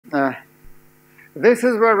Uh, this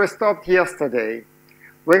is where we stopped yesterday.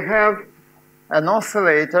 We have an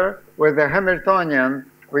oscillator with a Hamiltonian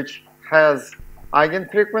which has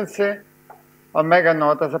eigenfrequency, omega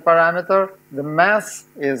naught as a parameter. The mass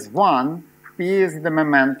is 1. P is the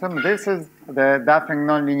momentum. This is the Duffing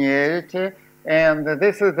nonlinearity. And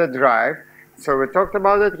this is the drive. So we talked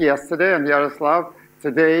about it yesterday, and Yaroslav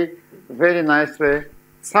today very nicely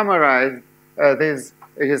summarized these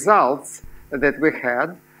results that we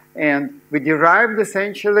had. And we derived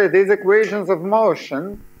essentially these equations of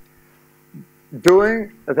motion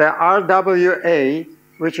doing the RWA,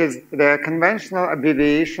 which is the conventional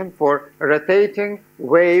abbreviation for rotating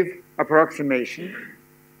wave approximation.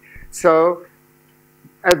 So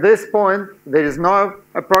at this point, there is no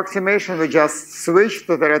approximation. We just switch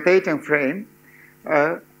to the rotating frame.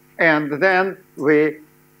 And then we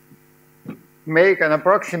make an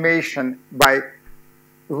approximation by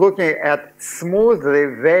looking at smoothly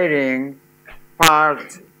varying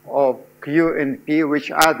part of Q and P, which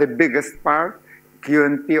are the biggest part. Q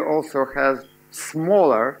and P also has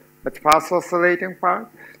smaller but fast oscillating part.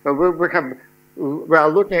 So we are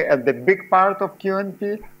looking at the big part of Q and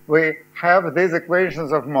P. We have these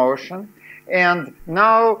equations of motion. And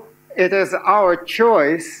now it is our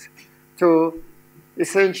choice to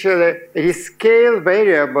essentially rescale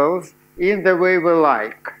variables in the way we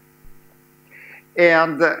like.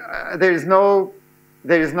 And there is no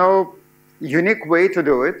unique way to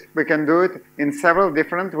do it. We can do it in several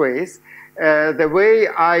different ways. The way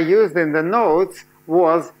I used in the notes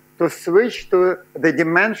was to switch to the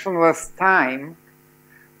dimensionless time,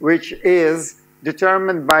 which is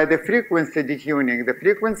determined by the frequency detuning. The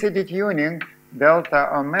frequency detuning, delta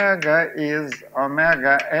omega, is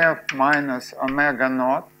omega f minus omega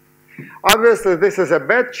naught. Obviously, this is a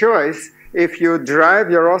bad choice if you drive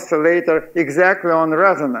your oscillator exactly on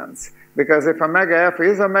resonance, because if omega f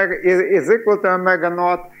is equal to omega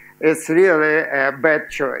naught, it's really a bad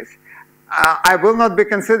choice. I will not be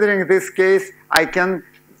considering this case. I can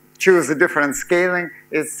choose a different scaling.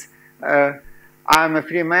 I'm a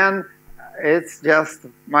free man. It's just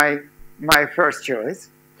my first choice.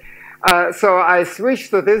 So I switch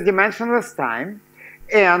to this dimensionless time,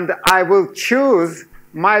 and I will choose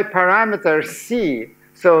my parameter C.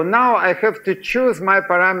 So now I have to choose my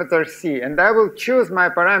parameter C, and I will choose my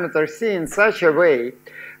parameter C in such a way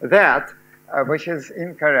that, which is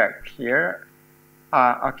incorrect here.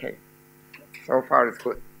 Okay, so far it's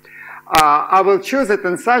good. I will choose it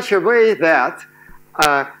in such a way that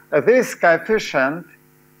this coefficient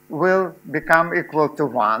will become equal to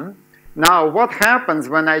 1. Now, what happens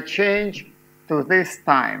when I change to this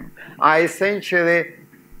time? I essentially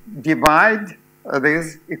divide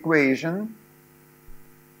this equation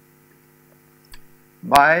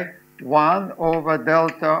by 1 over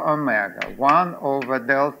delta omega, 1 over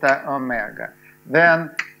delta omega.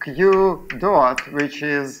 Then Q dot, which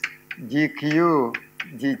is dq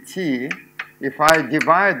dt, if I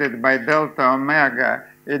divide it by delta omega,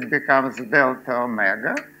 it becomes delta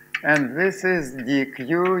omega. And this is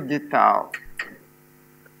dq d tau.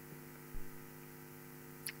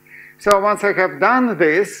 So once I have done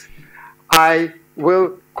this, I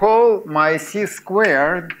will call my C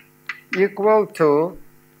squared equal to,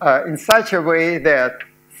 in such a way that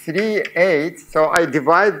 3/8, so I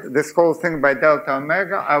divide this whole thing by delta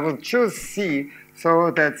omega. I will choose C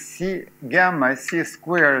so that C gamma C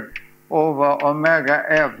squared over omega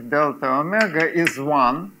f delta omega is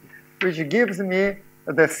 1, which gives me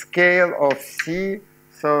the scale of C.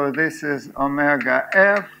 So this is omega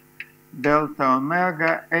f delta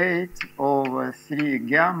omega 8 over 3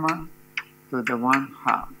 gamma to the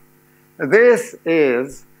 1/2. This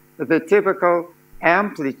is the typical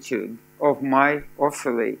amplitude of my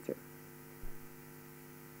oscillator,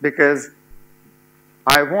 because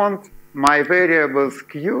I want my variables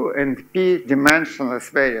Q and P,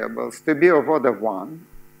 dimensionless variables, to be of order 1.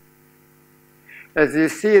 As you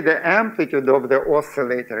see, the amplitude of the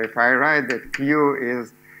oscillator, if I write that Q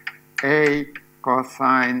is A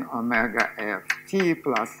cosine omega ft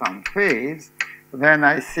plus some phase, then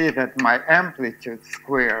I see that my amplitude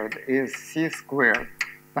squared is C squared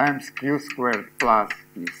times Q squared plus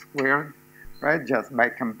P squared, right? Just by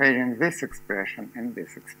comparing this expression and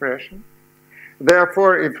this expression.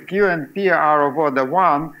 Therefore, if Q and P are of order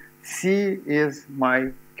 1, C is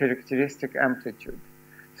my characteristic amplitude.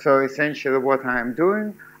 So essentially what I'm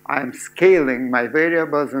doing, I'm scaling my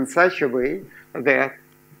variables in such a way that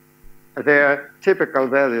their typical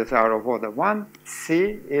values are of order 1.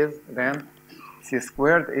 C is then, C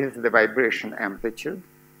squared is the vibration amplitude.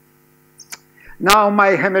 Now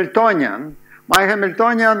my Hamiltonian,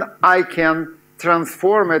 I can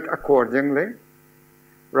transform it accordingly.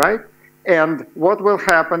 right? And what will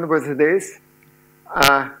happen with this?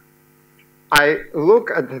 I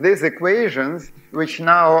look at these equations, which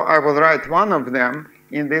now I will write one of them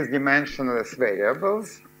in these dimensionless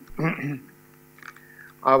variables.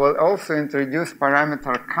 I will also introduce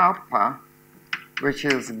parameter kappa, which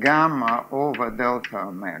is gamma over delta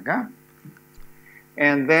omega.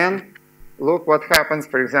 And then look what happens,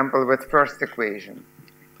 for example, with first equation.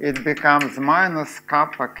 It becomes minus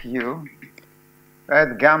kappa q,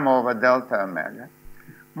 right, gamma over delta omega,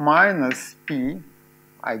 minus p,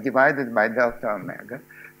 I divided by delta omega.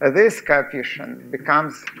 This coefficient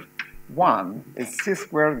becomes 1. It's c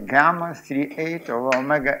squared gamma 3/8 over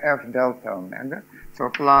omega f delta omega. So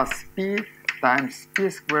plus p times p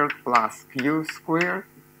squared plus q squared.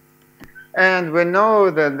 And we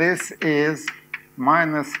know that this is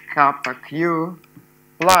minus kappa q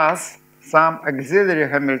plus some auxiliary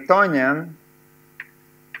Hamiltonian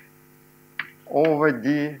over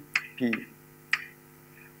dp.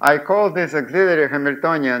 I call this auxiliary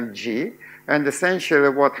Hamiltonian G, and essentially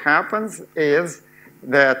what happens is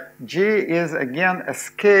that G is again a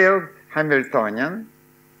scaled Hamiltonian,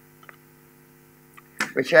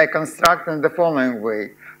 which I construct in the following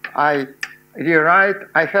way. I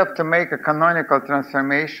have to make a canonical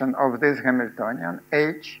transformation of this Hamiltonian,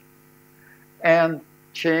 H, and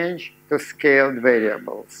change to scaled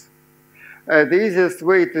variables. The easiest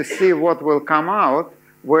way to see what will come out,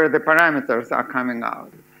 where the parameters are coming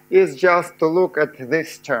out, is just to look at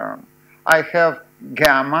this term. I have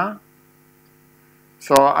gamma,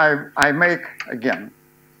 so I make, again,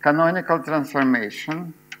 canonical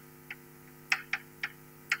transformation,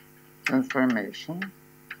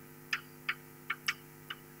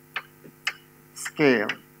 scale.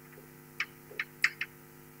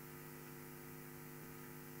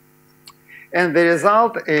 And the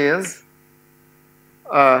result is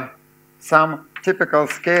some typical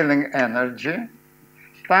scaling energy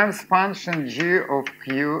times function g of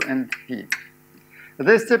q and p.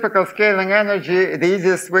 This typical scaling energy, the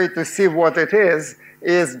easiest way to see what it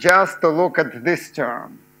is just to look at this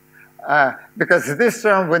term. Because this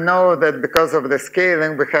term, we know that because of the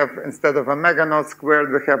scaling, we have, instead of omega naught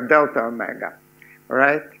squared, we have delta omega,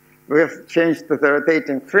 right? We have changed to the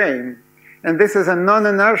rotating frame. And this is a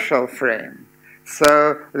non-inertial frame.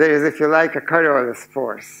 So there is, if you like, a Coriolis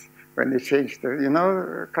force when you change to, you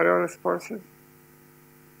know, Coriolis forces?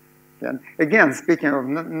 Again, speaking of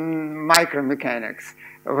micromechanics,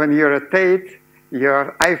 when you rotate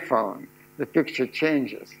your iPhone, the picture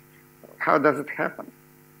changes. How does it happen?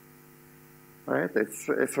 Right?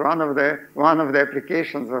 It's one of the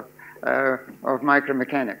applications of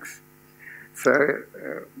micromechanics. So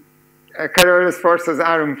Coriolis forces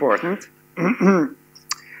are important.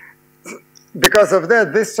 Because of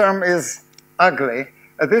that, this term is ugly.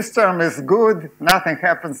 This term is good, nothing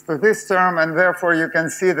happens to this term, and therefore you can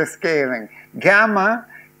see the scaling. Gamma,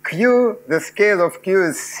 q, the scale of q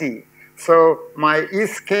is c. So my E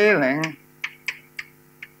scaling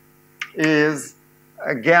is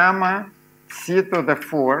a gamma c to the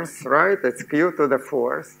fourth, right? It's q to the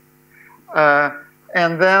fourth.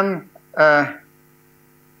 And then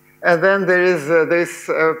there is this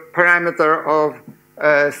parameter of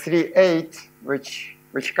 3/8,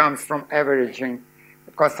 which comes from averaging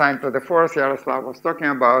cosine to the fourth. Yaroslav was talking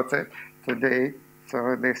about it today.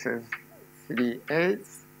 So this is 3/8.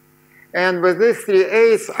 And with this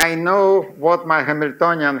 3/8, I know what my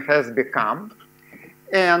Hamiltonian has become.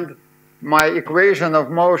 And my equation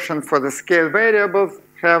of motion for the scale variables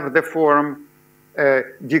have the form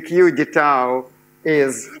dq d tau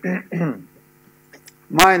is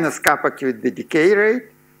minus kappa q, the decay rate,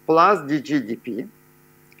 plus dg dp.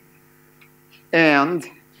 And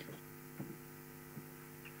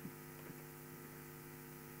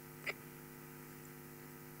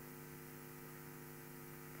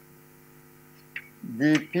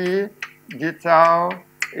dp d tau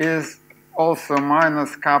is also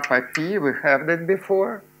minus kappa p, we have that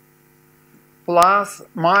before, plus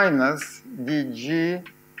minus dg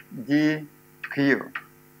dq.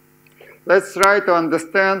 Let's try to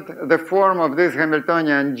understand the form of this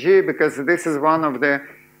Hamiltonian G, because this is one of the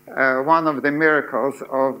miracles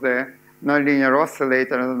of the nonlinear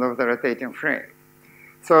oscillator and of the rotating frame.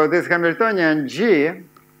 So this Hamiltonian G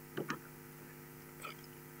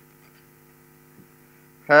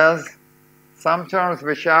has some terms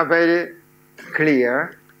which are very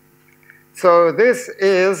clear. So this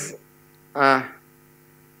is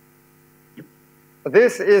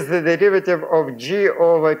the derivative of G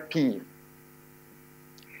over P.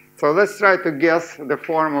 So let's try to guess the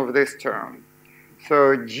form of this term.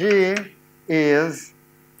 So G is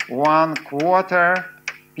 1/4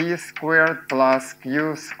 P p squared plus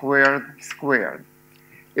q squared squared.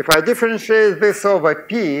 If I differentiate this over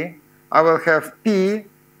p, I will have p,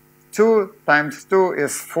 2 times 2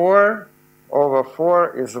 is 4, over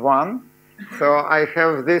 4 is 1. So I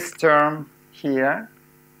have this term here.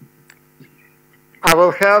 I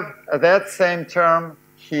will have that same term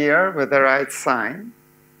here with the right sign.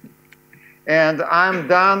 And I'm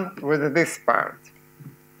done with this part.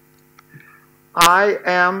 I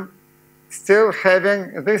am still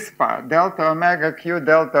having this part, delta omega q,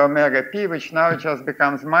 delta omega p, which now just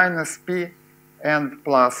becomes minus p and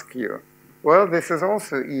plus q. Well, this is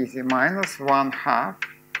also easy. Minus 1/2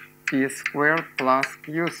 p squared plus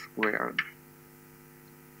q squared.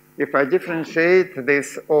 If I differentiate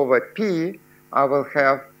this over p, I will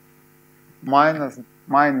have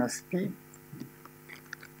minus p,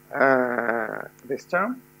 this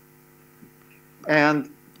term. And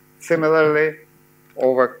similarly,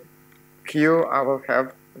 over q, I will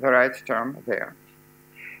have the right term there.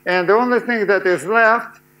 And the only thing that is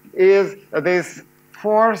left is this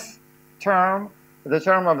fourth term, the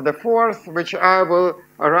term of the fourth, which I will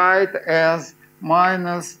write as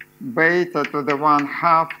minus beta to the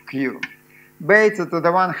 1/2 q. Beta to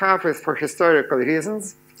the 1/2 is for historical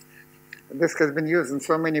reasons. This has been used in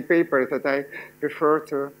so many papers that I prefer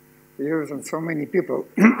to use, and so many people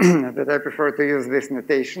that I prefer to use this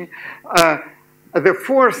notation. The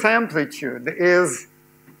fourth amplitude is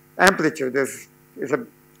a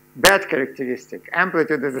bad characteristic.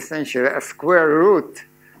 Amplitude is essentially a square root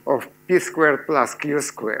of p squared plus q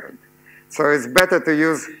squared. So it's better to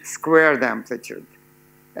use squared amplitude.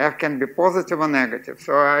 F can be positive or negative.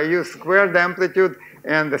 So I use squared amplitude,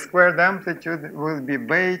 and the squared amplitude will be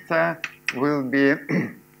beta, will be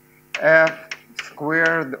f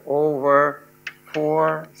squared over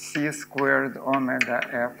 4c squared omega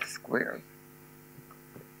f squared,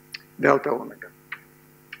 delta omega,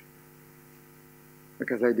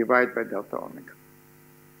 because I divide by delta omega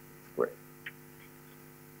squared.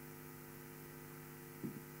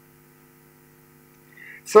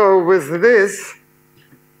 So with this,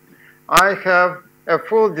 I have a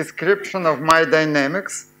full description of my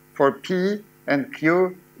dynamics for P and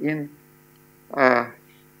Q in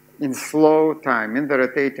slow time, in the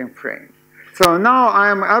rotating frame. So now I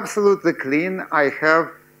am absolutely clean. I have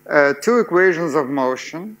two equations of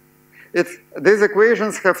motion. These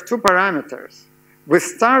equations have two parameters. We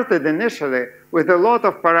started initially with a lot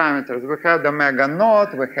of parameters. We had omega naught,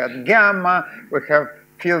 we had gamma, we have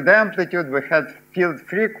field amplitude, we had field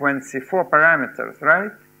frequency, 4 parameters,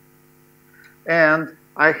 right? And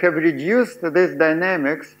I have reduced this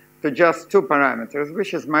dynamics to just 2 parameters,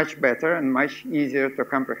 which is much better and much easier to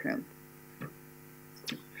comprehend.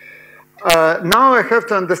 Now I have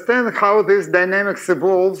to understand how this dynamics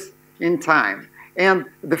evolves in time. And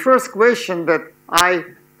the first question that I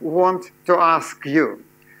want to ask you,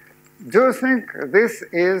 do you think this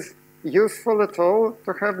is useful at all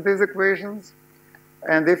to have these equations?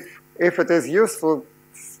 And if it is useful,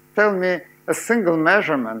 tell me a single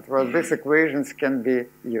measurement where these equations can be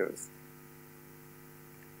used.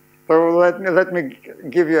 So let me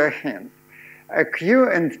give you a hint. Q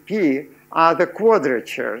and P are the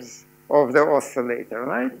quadratures of the oscillator,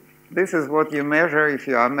 right? This is what you measure if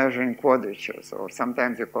you are measuring quadratures, or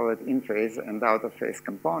sometimes you call it in-phase and out-of-phase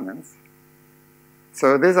components.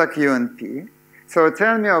 So these are Q and P. So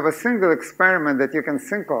tell me of a single experiment that you can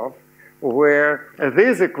think of where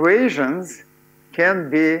these equations can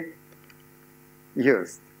be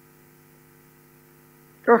used.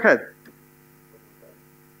 Go ahead.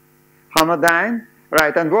 Homodyne,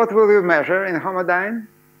 right? And what will you measure in homodyne?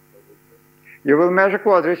 You will measure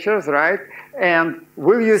quadratures, right? And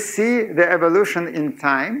will you see the evolution in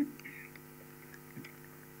time?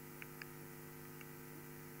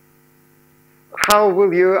 How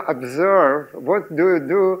will you observe? What do you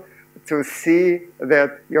do to see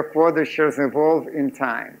that your quadratures evolve in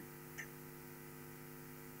time?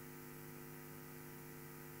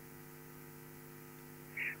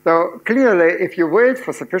 So clearly, if you wait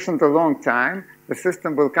for sufficiently long time, the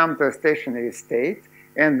system will come to a stationary state,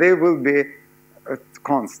 and they will be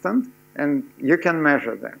constant, and you can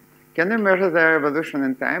measure them. Can you measure their evolution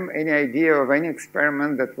in time? Any idea of any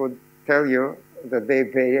experiment that would tell you that they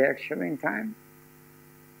vary actually in time?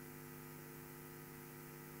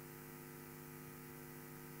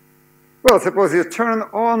 Well, suppose you turn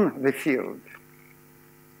on the field.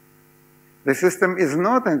 The system is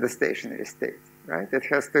not in the stationary state, right? It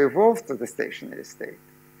has to evolve to the stationary state.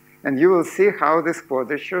 And you will see how these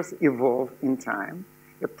quadratures evolve in time,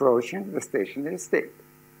 approaching the stationary state.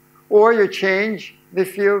 Or you change the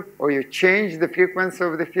field, or you change the frequency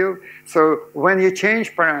of the field. So when you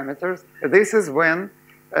change parameters, this is when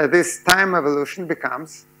this time evolution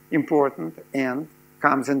becomes important and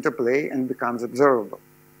comes into play and becomes observable.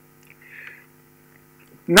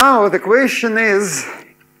 Now the question is,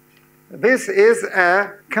 this is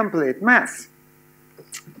a complete mess.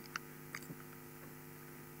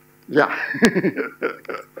 Yeah.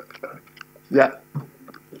 Yeah.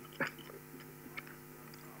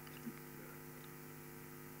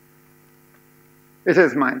 It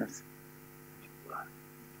is minus.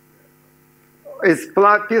 It's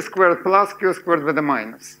p squared plus q squared with a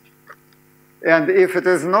minus. And if it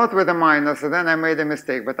is not with a minus, then I made a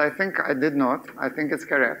mistake. But I think I did not. I think it's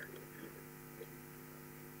correct.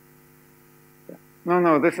 No,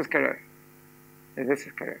 no, this is correct. This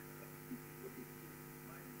is correct.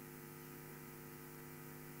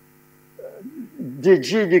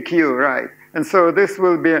 dg dq, right. And so this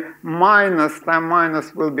will be minus, time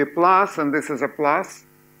minus will be plus, and this is a plus.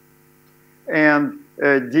 And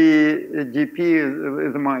dp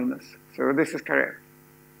is a minus. So this is correct.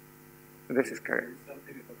 This is correct.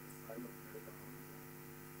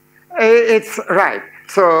 It's right.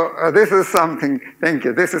 So this is something, thank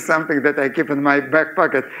you, this is something that I keep in my back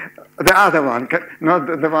pocket. The other one, not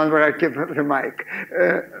the one where I keep the mic.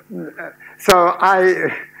 So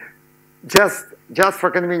I, just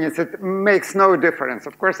for convenience, it makes no difference.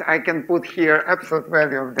 Of course, I can put here absolute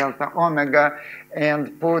value of delta omega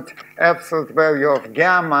and put absolute value of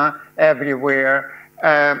gamma everywhere.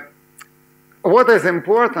 What is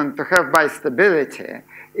important to have bistability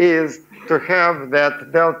is to have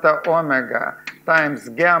that delta omega times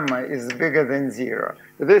gamma is bigger than 0.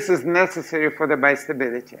 This is necessary for the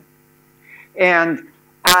bistability. And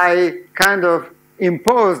I kind of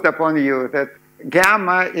imposed upon you that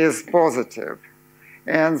gamma is positive.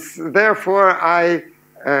 And therefore, I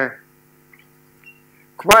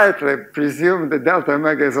quietly presume that delta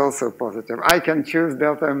omega is also positive. I can choose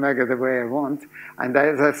delta omega the way I want. And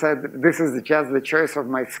as I said, this is just the choice of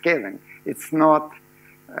my scaling. It's not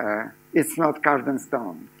carved in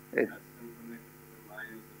stone.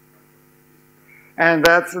 And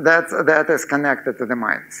that is connected to the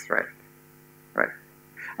minus, right? Right.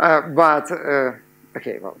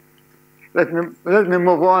 Okay, well, let me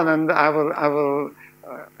move on, and I will.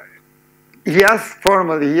 Yes,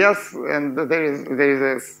 formally yes, and there is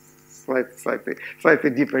a slightly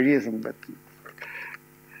deeper reason, but.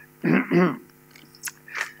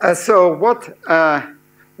 So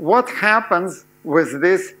what happens with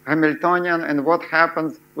this Hamiltonian and what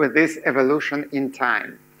happens with this evolution in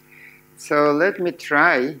time? So let me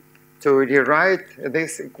try to rewrite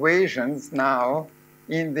these equations now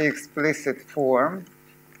in the explicit form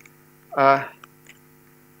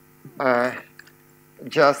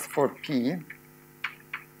just for p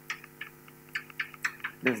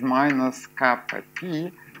is minus kappa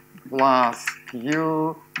p plus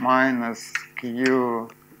q minus q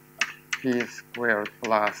p squared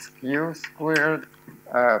plus q squared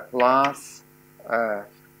plus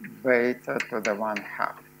beta to the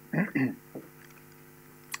 1/2.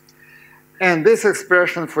 And this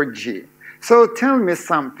expression for G. So tell me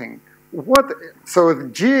something. So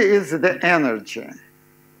G is the energy,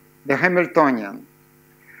 the Hamiltonian.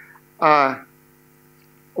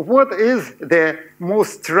 What is the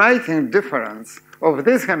most striking difference of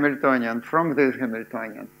this Hamiltonian from this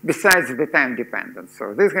Hamiltonian, besides the time dependence?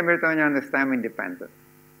 So this Hamiltonian is time independent.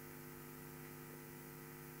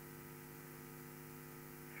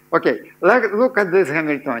 Okay, look at this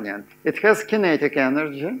Hamiltonian. It has kinetic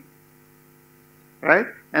energy, right?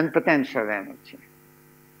 And potential energy.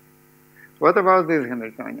 What about this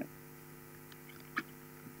Hamiltonian?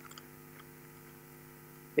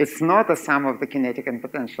 It's not a sum of the kinetic and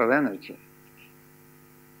potential energy.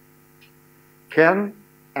 Can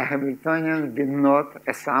a Hamiltonian be not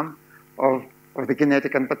a sum of the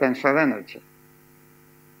kinetic and potential energy?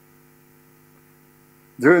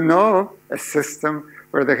 Do you know a system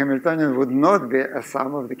where the Hamiltonian would not be a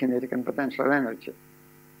sum of the kinetic and potential energy?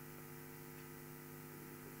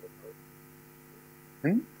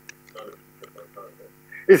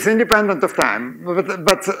 It's independent of time,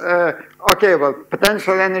 but okay, well,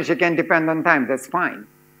 potential energy can depend on time, that's fine.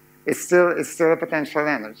 It's still a potential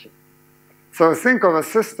energy. So think of a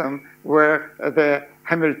system where the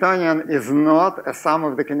Hamiltonian is not a sum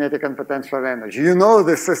of the kinetic and potential energy. You know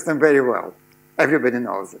this system very well. Everybody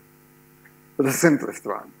knows it. The simplest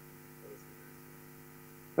one.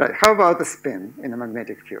 Right, how about a spin in a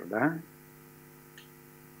magnetic field, huh?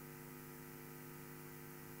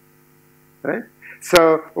 Right?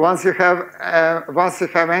 So once you have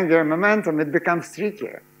angular momentum, it becomes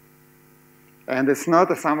trickier. And it's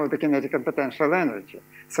not a sum of the kinetic and potential energy.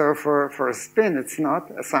 So for a spin, it's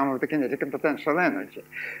not a sum of the kinetic and potential energy.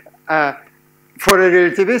 for a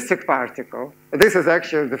relativistic particle, this is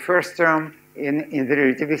actually the first term in the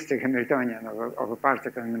relativistic Hamiltonian of a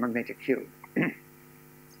particle in the magnetic field.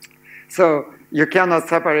 So you cannot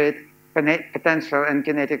separate potential and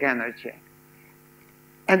kinetic energy.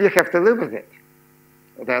 And you have to live with it.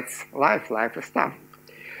 That's life. Life is tough.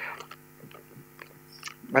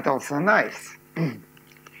 But also nice.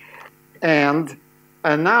 And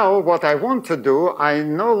now what I want to do, I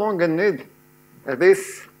no longer need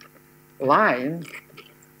this line.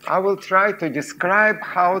 I will try to describe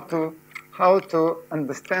how to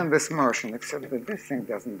understand this motion, except that this thing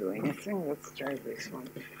doesn't do anything. Let's try this one.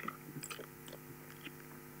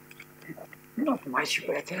 Not much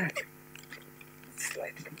better.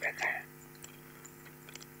 Slightly better.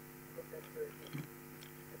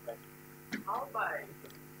 How by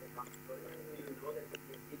you know that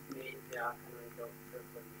it made the canonical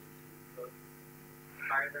transformation? So, as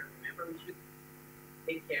far as I remember, we should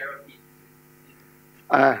take care of it.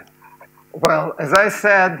 Well, as I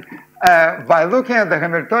said, by looking at the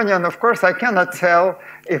Hamiltonian, of course, I cannot tell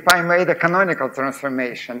if I made a canonical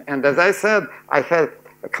transformation. And as I said, I had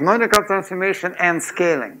a canonical transformation and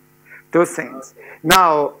scaling, two things.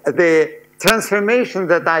 Now, the transformation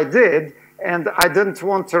that I did, and I didn't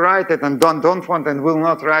want to write it, and don't want and will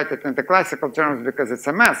not write it in the classical terms because it's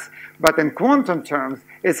a mess. But in quantum terms,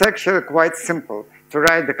 it's actually quite simple to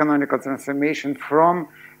write the canonical transformation from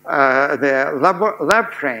the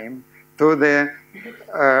lab frame to the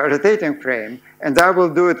rotating frame. And I will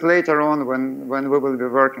do it later on when we will be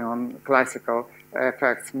working on classical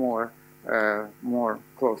effects more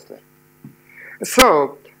closely.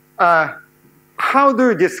 So, how do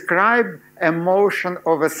you describe a motion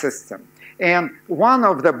of a system? And one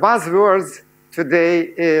of the buzzwords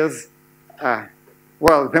today is,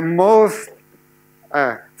 well, the most,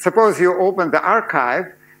 suppose you open the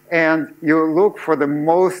archive and you look for the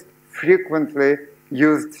most frequently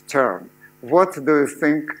used term. What do you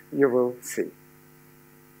think you will see?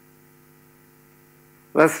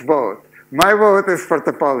 Let's vote. My vote is for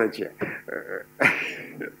topology.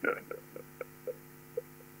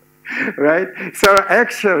 Right? So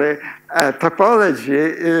actually,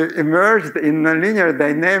 topology emerged in nonlinear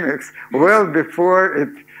dynamics well before it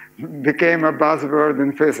became a buzzword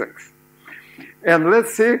in physics. And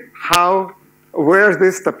let's see where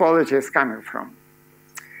this topology is coming from.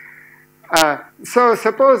 So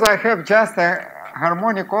suppose I have just a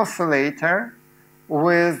harmonic oscillator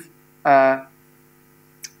with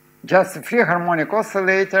just a free harmonic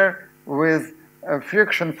oscillator with a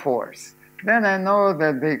friction force. Then I know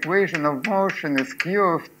that the equation of motion is Q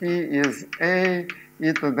of t is A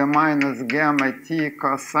e to the minus gamma t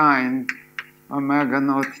cosine omega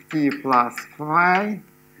naught t plus phi.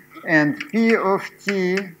 And P of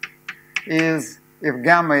t is, if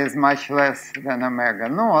gamma is much less than omega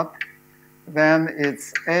naught, then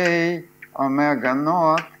it's A omega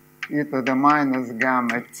naught e to the minus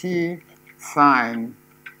gamma t sine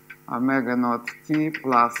omega naught t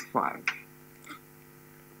plus phi.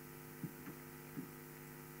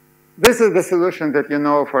 This is the solution that you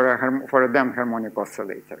know for a damn harmonic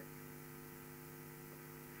oscillator.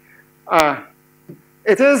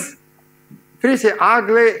 It is pretty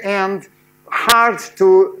ugly and hard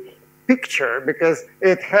to picture because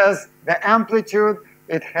it has the amplitude,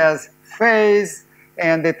 it has phase,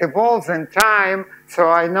 and it evolves in time. So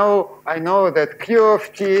I know that Q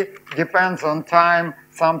of t depends on time,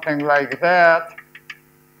 something like that.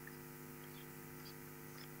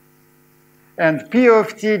 And P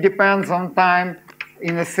of t depends on time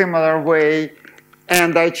in a similar way.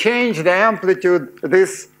 And I change the amplitude,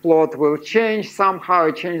 this plot will change somehow.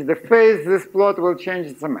 I change the phase, this plot will change.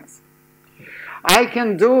 It's a mess. I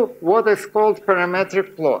can do what is called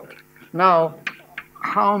parametric plot. Now,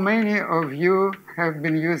 how many of you have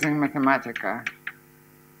been using Mathematica?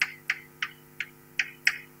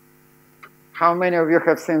 How many of you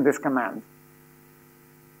have seen this command?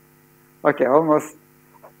 Okay, almost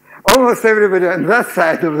everybody on that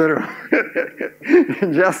side of the room.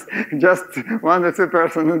 just 1 or 2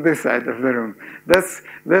 persons on this side of the room. That's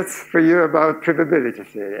for you about probability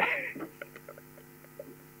theory.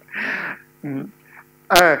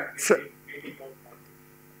 Right.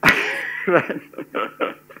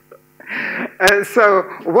 So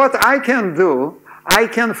what I can do,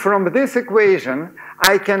 from this equation,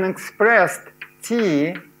 I can express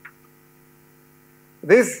t.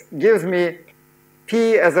 This gives me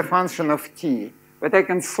t as a function of t, but I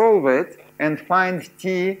can solve it and find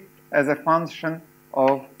t as a function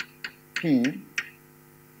of p,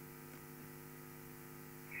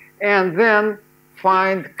 and then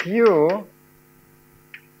find q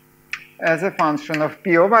as a function of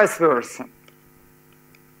p, or vice versa.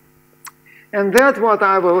 And that what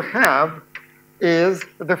I will have is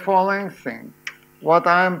the following thing. What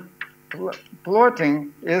I'm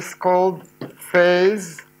plotting is called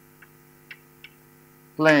phase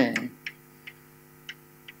plane.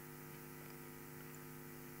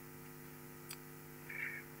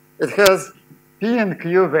 It has P and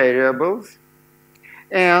Q variables.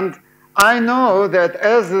 And I know that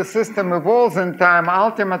as the system evolves in time,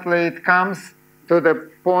 ultimately it comes to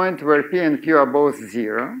the point where P and Q are both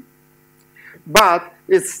 0. But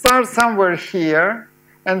it starts somewhere here,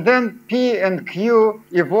 and then P and Q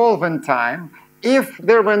evolve in time. If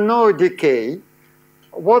there were no decay,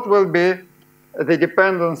 what will be the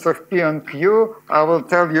dependence of P on Q? I will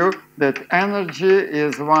tell you that energy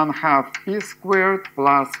is 1/2 P squared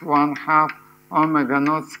plus 1/2 omega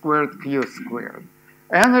naught squared Q squared.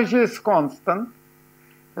 Energy is constant.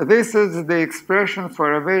 This is the expression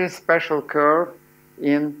for a very special curve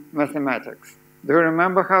in mathematics. Do you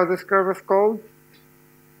remember how this curve is called?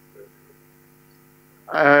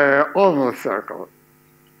 Almost circle.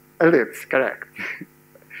 Ellipse, correct.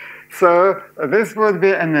 So this would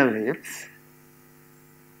be an ellipse.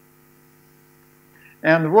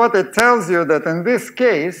 And what it tells you that in this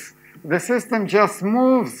case, the system just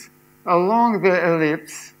moves along the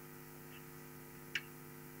ellipse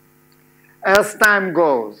as time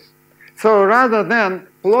goes. So rather than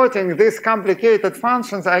plotting these complicated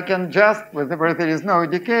functions, I can just, where there is no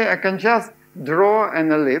decay, I can just draw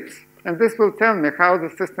an ellipse, and this will tell me how the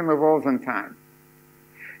system evolves in time.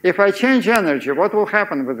 If I change energy, what will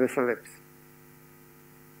happen with this ellipse?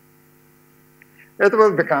 It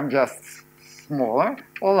will become just smaller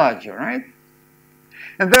or larger, right?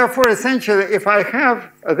 And therefore, essentially, if I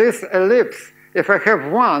have this ellipse, if I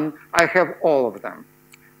have one, I have all of them.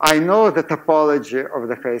 I know the topology of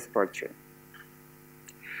the phase portrait.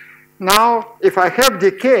 Now, if I have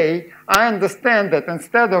decay, I understand that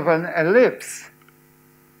instead of an ellipse,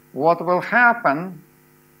 what will happen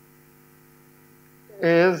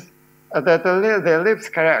is that the ellipse,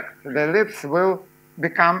 correct, the ellipse will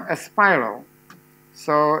become a spiral.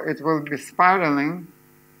 So it will be spiraling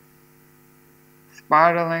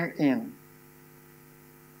in.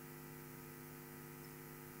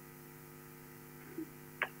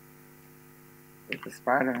 It is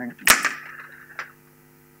spiraling in.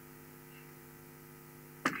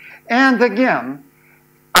 And again,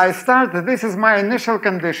 this is my initial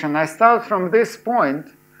condition. I start from this point.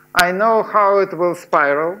 I know how it will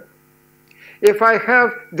spiral. If I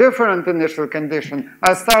have different initial condition,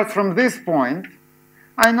 I start from this point.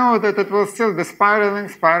 I know that it will still be spiraling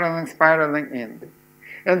in.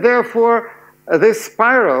 And therefore, this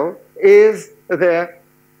spiral is the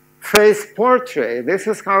phase portrait. This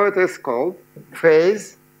is how it is called,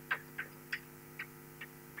 phase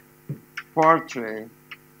portrait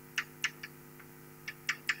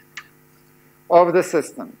of the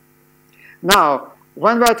system. Now,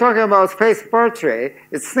 when we're talking about phase portrait,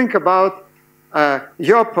 it's think about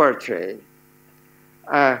your portrait.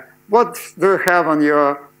 What do you have on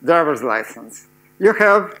your driver's license? You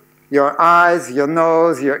have your eyes, your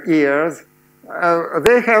nose, your ears.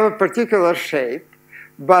 They have a particular shape.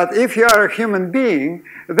 But if you are a human being,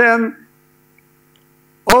 then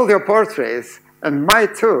all your portraits, and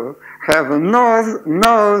mine too, have a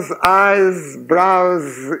nose, eyes, brows,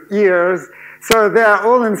 ears. So they are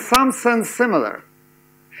all in some sense similar.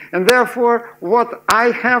 And therefore, what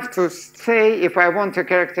I have to say if I want to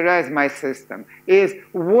characterize my system is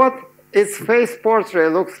what its phase portrait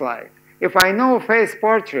looks like. If I know phase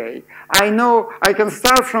portrait, I know I can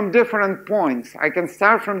start from different points. I can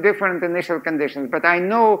start from different initial conditions, but I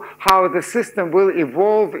know how the system will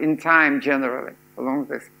evolve in time generally along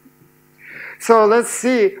this. So let's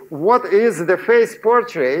see what is the phase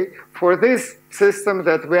portrait for this system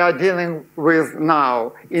that we are dealing with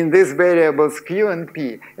now in these variables Q and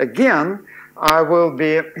P. Again, I will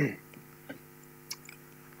be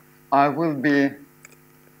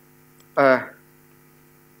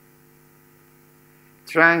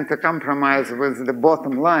trying to compromise with the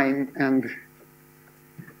bottom line, and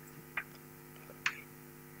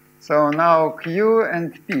so now Q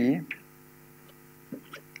and P.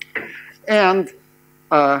 And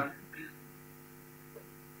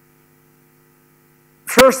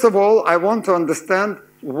first of all, I want to understand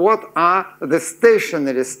what are the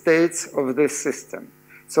stationary states of this system.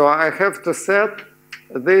 So I have to set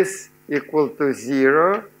this equal to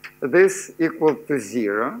 0, this equal to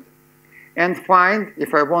 0, and find,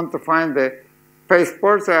 if I want to find the phase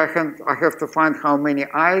portrait, I have to find how many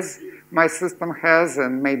eyes my system has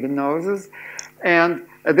and maybe noses. And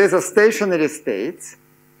these are stationary states.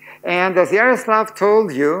 And as Yaroslav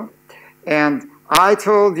told you, and I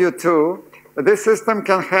told you too, this system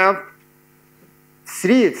can have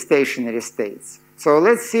 3 stationary states. So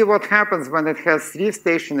let's see what happens when it has 3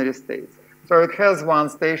 stationary states. So it has one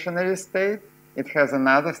stationary state, it has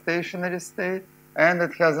another stationary state, and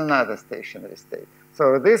it has another stationary state.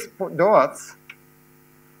 So these dots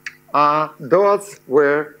are dots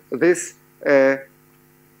where this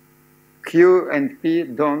Q and P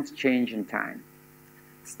don't change in time,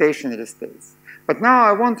 stationary states. But now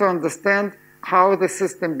I want to understand how the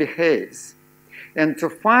system behaves. And to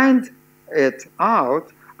find it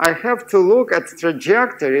out, I have to look at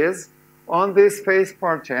trajectories on this phase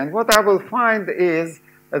portrait. And what I will find is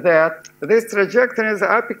that these trajectories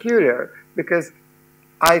are peculiar because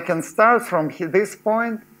I can start from this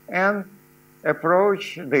point and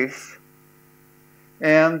approach this.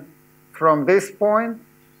 And from this point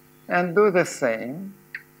and do the same.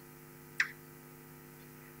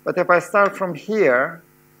 But if I start from here,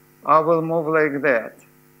 I will move like that.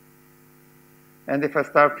 And if I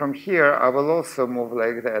start from here, I will also move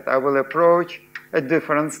like that. I will approach a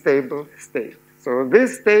different stable state. So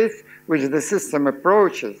these states which the system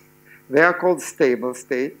approaches, they are called stable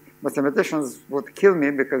state. Mathematicians would kill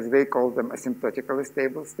me because they call them asymptotically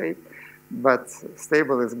stable state. But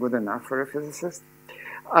stable is good enough for a physicist.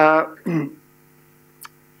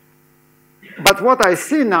 But what I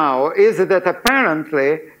see now is that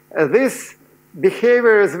apparently this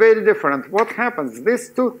behavior is very different. What happens? These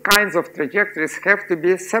two kinds of trajectories have to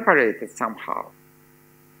be separated somehow.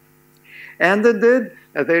 And indeed,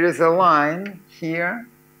 there is a line here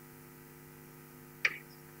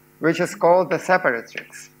which is called the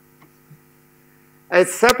separatrix. It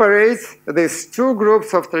separates these two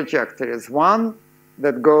groups of trajectories, one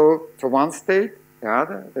that go to one state, the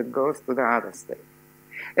other that goes to the other state.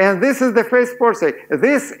 And this is the phase portrait.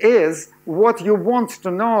 This is what you want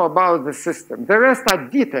to know about the system. The rest are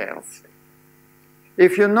details.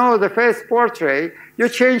 If you know the phase portrait, you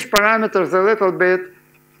change parameters a little bit,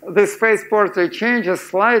 this phase portrait changes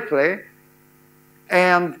slightly,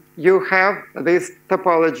 and you have this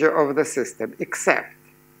topology of the system, except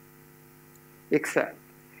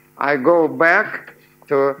I go back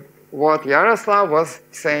to what Yaroslav was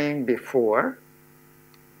saying before.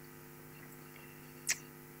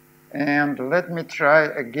 And let me try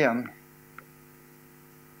again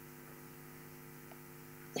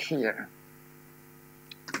here.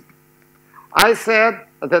 I said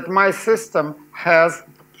that my system has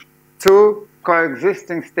two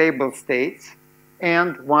coexisting stable states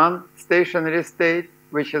and one stationary state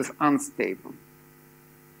which is unstable.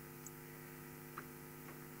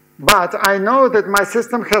 But I know that my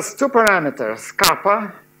system has two parameters,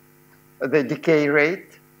 kappa, the decay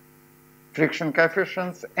rate, friction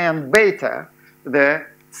coefficients, and beta, the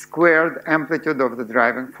squared amplitude of the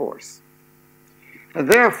driving force.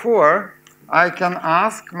 Therefore, I can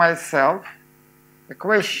ask myself a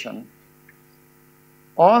question.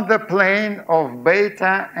 On the plane of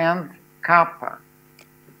beta and kappa,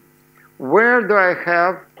 where do I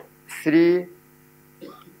have three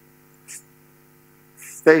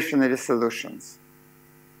stationary solutions?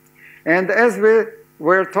 And as we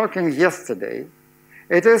were talking yesterday,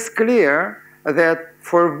 it is clear that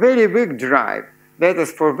for very big drive, that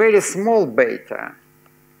is for very small beta,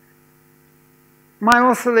 my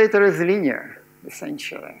oscillator is linear,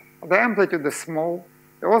 essentially. The amplitude is small,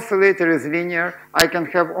 the oscillator is linear, I can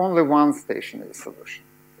have only one stationary solution.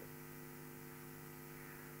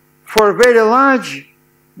 For very large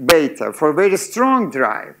beta, for very strong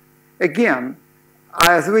drive, again,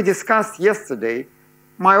 as we discussed yesterday,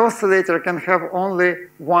 my oscillator can have only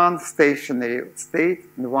one stationary state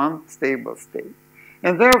and one stable state.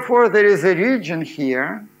 And therefore, there is a region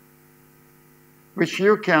here which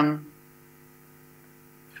you can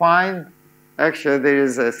find. Actually, there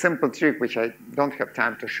is a simple trick which I don't have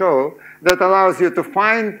time to show that allows you to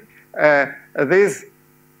find these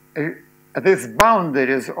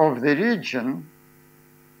boundaries of the region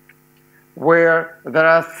where there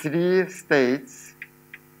are three states.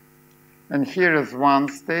 And here is one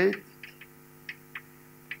state,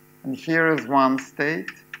 and here is one state.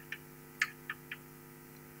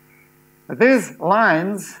 These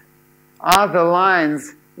lines are the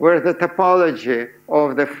lines where the topology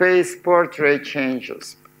of the phase portrait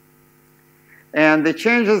changes. And it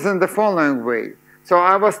changes in the following way. So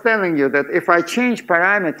I was telling you that if I change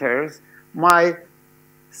parameters, my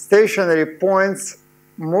stationary points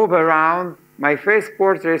move around, my phase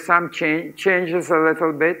portrait some changes a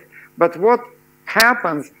little bit. But what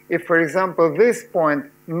happens if, for example, this point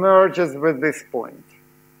merges with this point?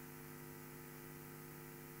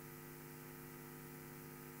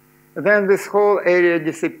 Then this whole area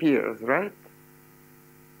disappears, right?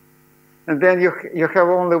 And then you have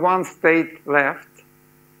only one state left.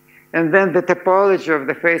 and then the topology of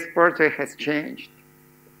the phase portrait has changed.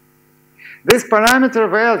 This parameter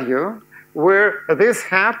value, where this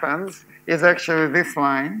happens, is actually this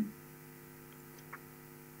line.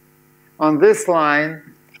 On this line,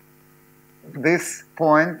 this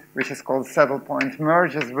point, which is called saddle point,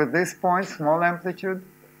 merges with this point, small amplitude,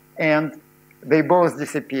 and they both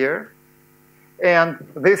disappear. And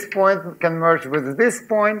this point can merge with this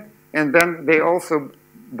point, and then they also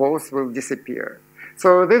both will disappear.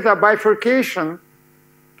 So these are bifurcation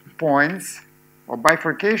points, or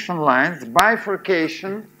bifurcation lines.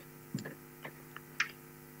 Bifurcation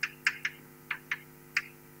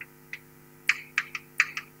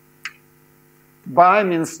bi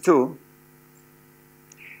means two.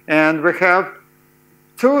 And we have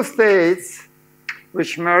two states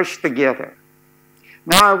which merge together.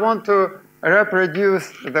 Now I want to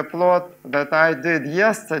reproduce the plot that I did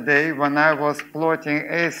yesterday when I was plotting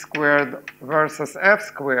a squared versus f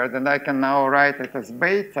squared, and I can now write it as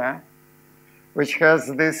beta, which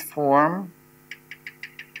has this form.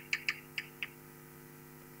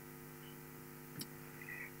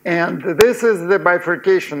 And this is the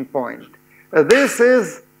bifurcation point. This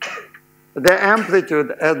is the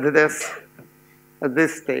amplitude at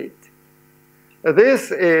this state.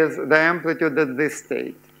 This is the amplitude at this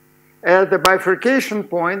state. At the bifurcation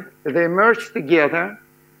point, they merge together.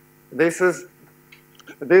 This is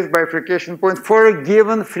this bifurcation point for a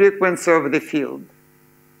given frequency of the field.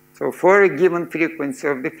 So for a given frequency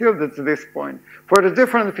of the field, it's this point. For a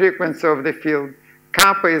different frequency of the field,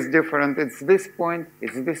 kappa is different. It's this point,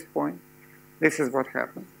 it's this point. This is what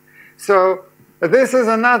happens. So this is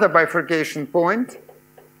another bifurcation point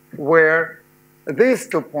where these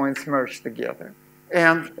 2 points merge together.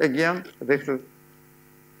 And again, this is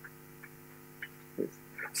this.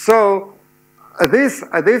 So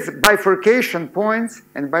these bifurcation points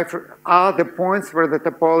and are the points where the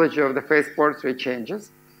topology of the phase portrait changes.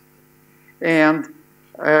 And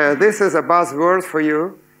this is a buzzword for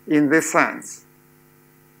you in this sense.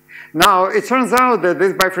 Now, it turns out that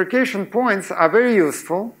these bifurcation points are very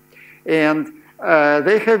useful, and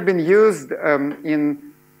they have been used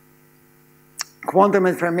in quantum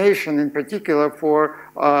information in particular for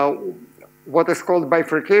what is called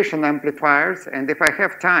bifurcation amplifiers. And if I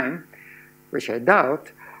have time, which I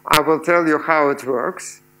doubt, I will tell you how it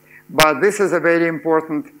works. But this is a very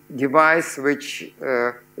important device which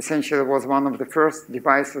essentially was one of the first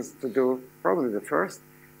devices to do, probably the first,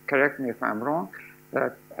 correct me if I'm wrong, there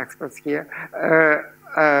are experts here,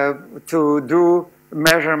 to do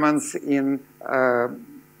measurements in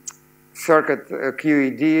circuit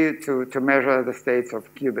QED to measure the states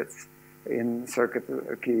of qubits in circuit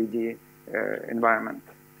QED environment.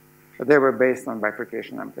 They were based on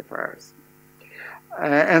bifurcation amplifiers.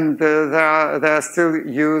 And they are still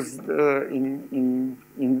used in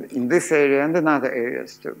this area and in other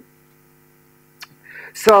areas too.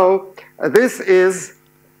 So this is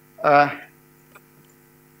the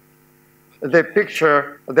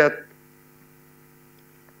picture that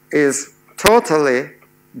is totally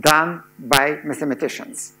done by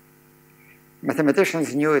mathematicians.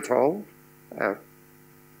 Mathematicians knew it all.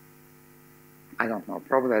 I don't know,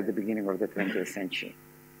 probably at the beginning of the 20th century.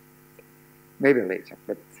 Maybe later,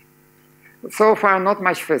 but so far not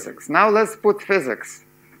much physics. Now let's put physics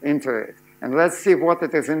into it, and let's see what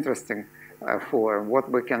it is interesting for,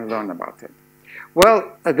 what we can learn about it.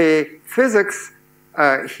 Well, the physics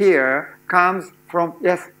here comes from,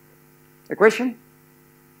 yes, a question?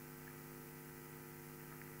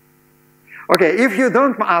 Okay, if you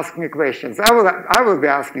don't ask me questions, I will be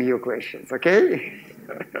asking you questions, okay?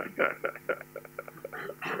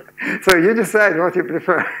 So you decide what you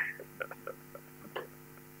prefer.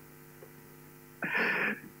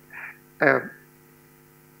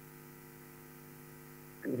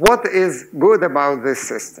 What is good about this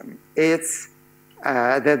system? It's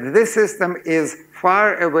that this system is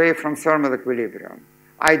far away from thermal equilibrium.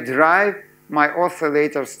 I drive my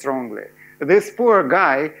oscillator strongly. This poor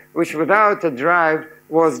guy, which without a drive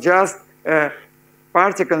was just a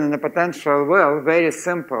particle in a potential well, very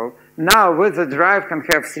simple, now with the drive can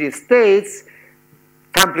have 3 states,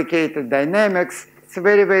 complicated dynamics. It's a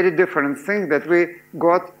very, very different thing that we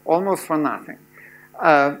got almost for nothing.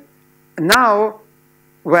 Now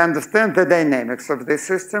we understand the dynamics of this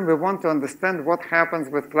system. We want to understand what happens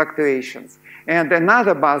with fluctuations. And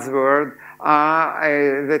another buzzword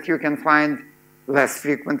that you can find less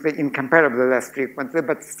frequently, incomparably less frequently,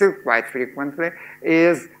 but still quite frequently,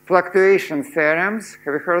 is fluctuation theorems.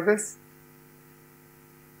 Have you heard this?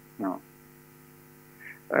 No.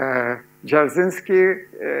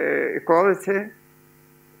 Jarzynski equality?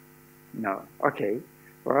 No. Okay.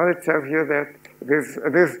 Well, it tells you that These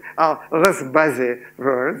are less buzzy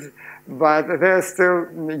words, but they're still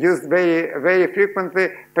used very, very frequently,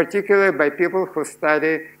 particularly by people who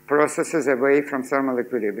study processes away from thermal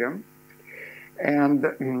equilibrium. And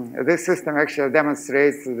this system actually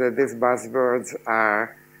demonstrates that these buzzwords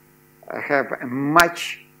have a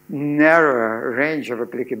much narrower range of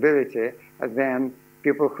applicability than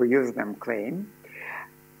people who use them claim.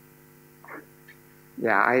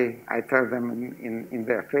 Yeah, I tell them in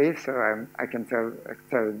their face, so I can tell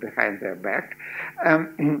it behind their back.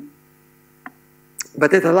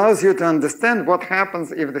 But it allows you to understand what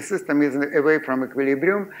happens if the system is away from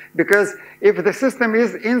equilibrium, because if the system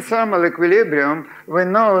is in thermal equilibrium, we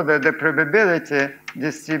know that the probability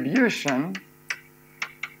distribution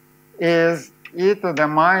is e to the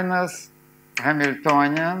minus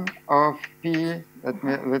Hamiltonian of p,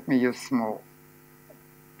 let me use small,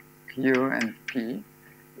 q and p,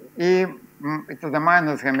 e to the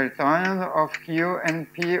minus Hamiltonian of q and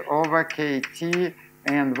p over kt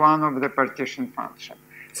and one of the partition function.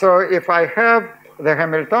 So if I have the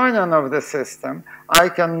Hamiltonian of the system, I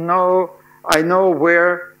know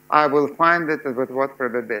where I will find it with what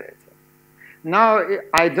probability. Now,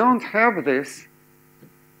 I don't have this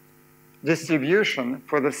distribution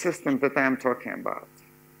for the system that I'm talking about.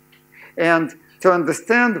 And to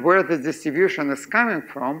understand where the distribution is coming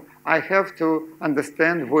from, I have to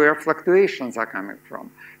understand where fluctuations are coming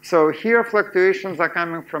from. So here fluctuations are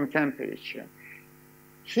coming from temperature.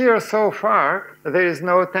 Here so far, there is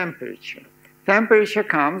no temperature. Temperature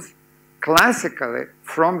comes classically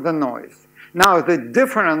from the noise. Now the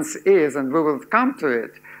difference is, and we will come to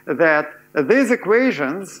it, that these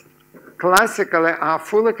equations classically are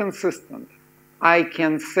fully consistent. I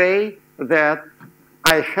can say that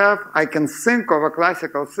I can think of a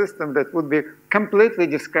classical system that would be completely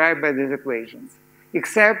described by these equations,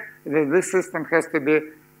 except that this system has to be,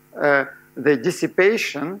 the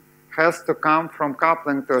dissipation has to come from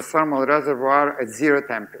coupling to a thermal reservoir at 0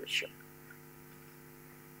 temperature.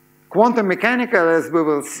 Quantum mechanical, as we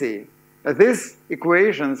will see, these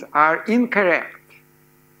equations are incorrect.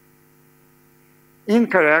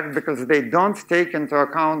 Incorrect because they don't take into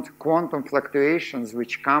account quantum fluctuations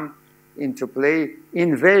which come into play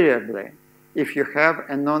invariably if you have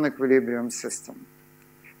a non-equilibrium system.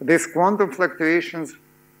 These quantum fluctuations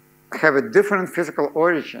have a different physical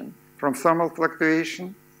origin from thermal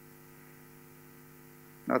fluctuation.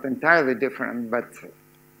 Not entirely different, but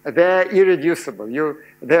they're irreducible.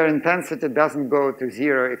 Their intensity doesn't go to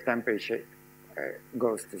 0 if temperature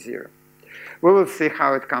goes to 0. We will see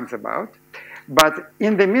how it comes about. But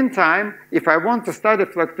in the meantime, if I want to study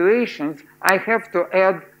fluctuations, I have to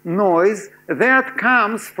add noise that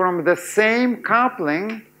comes from the same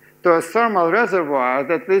coupling to a thermal reservoir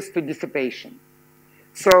that leads to dissipation.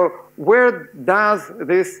 So where does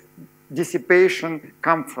this dissipation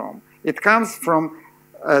come from? It comes from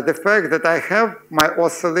the fact that I have my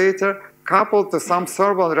oscillator coupled to some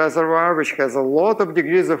thermal reservoir which has a lot of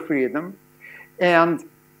degrees of freedom, and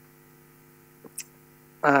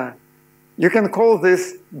you can call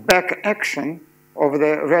this back action of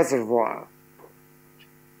the reservoir.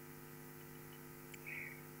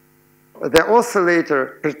 The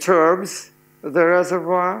oscillator perturbs the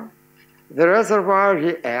reservoir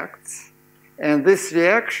reacts, and this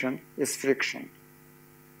reaction is friction.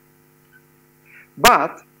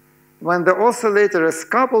 But when the oscillator is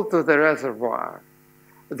coupled to the reservoir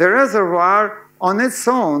on its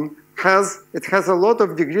own has a lot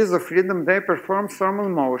of degrees of freedom. They perform thermal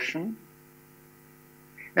motion,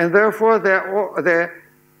 and therefore the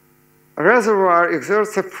reservoir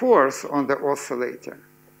exerts a force on the oscillator.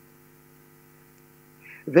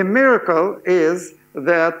 The miracle is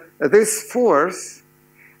that this force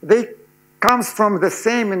comes from the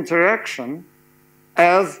same interaction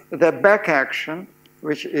as the back action,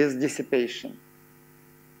 which is dissipation.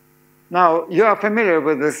 Now, you are familiar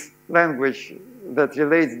with this language that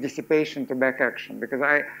relates dissipation to back action, because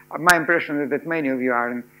my impression is that many of you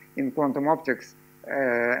are in quantum optics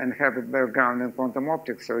and have a background in quantum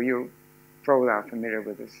optics, so you probably are familiar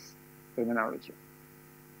with this terminology.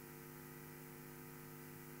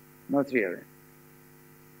 Not really.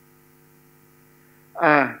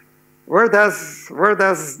 Where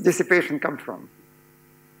does dissipation come from?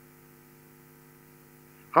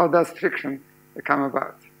 How does friction come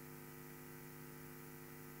about?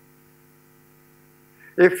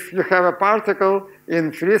 If you have a particle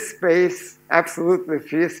in free space, absolutely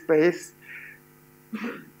free space,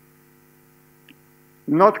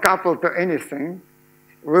 not coupled to anything,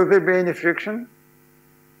 will there be any friction?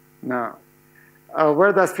 No.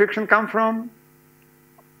 Where does friction come from?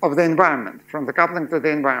 Of the environment, from the coupling to the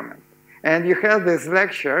environment. And you have these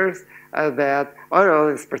lectures that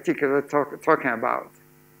Oriol is particularly talking about.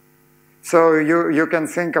 So you can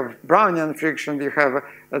think of Brownian friction. You have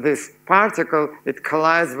this particle, it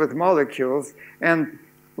collides with molecules, and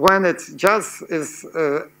when it just is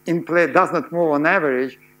in place, does not move on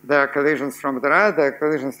average, there are collisions from the right, there are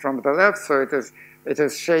collisions from the left, so it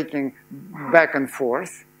is shaking back and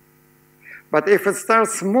forth. But if it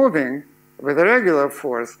starts moving with a regular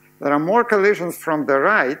force, there are more collisions from the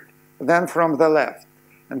right than from the left.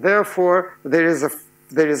 And therefore, there is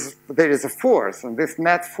a force, and this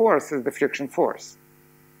net force is the friction force.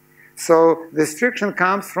 So this friction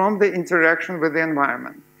comes from the interaction with the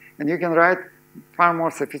environment. And you can write far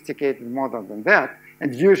more sophisticated model than that.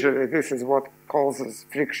 And usually this is what causes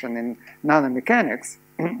friction in nanomechanics.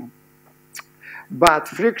 But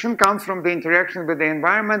friction comes from the interaction with the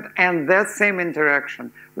environment, and that same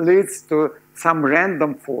interaction leads to some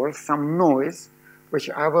random force, some noise, which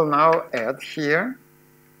I will now add here.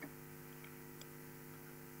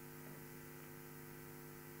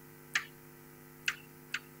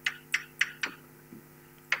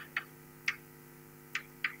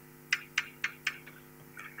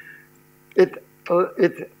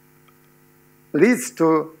 It leads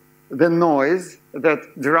to the noise that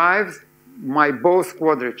drives my both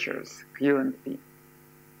quadratures, Q and P.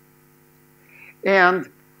 And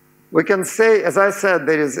we can say, as I said,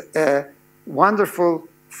 there is a wonderful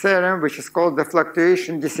theorem which is called the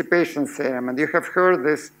fluctuation dissipation theorem. And you have heard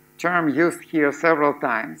this term used here several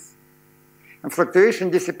times. And fluctuation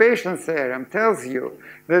dissipation theorem tells you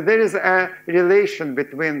that there is a relation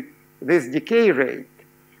between this decay rate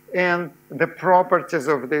and the properties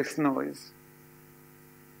of this noise.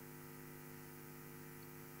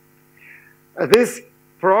 This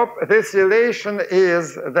relation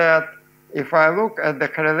is that if I look at the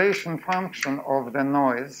correlation function of the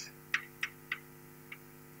noise,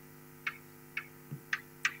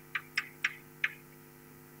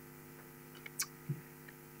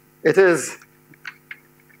 it is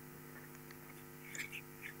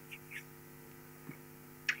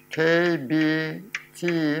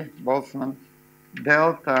KBT Boltzmann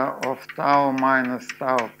delta of tau minus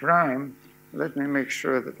tau prime. Let me make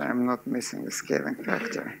sure that I'm not missing the scaling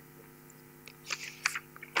factor.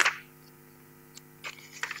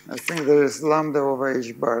 I think there is lambda over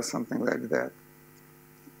h bar, something like that.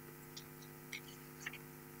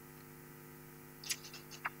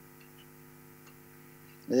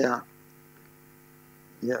 Yeah.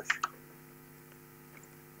 Yes.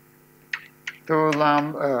 2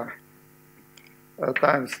 lambda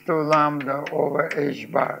times 2 lambda over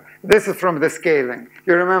h bar. This is from the scaling.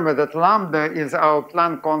 You remember that lambda is our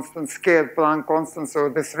Planck constant, scaled Planck constant, so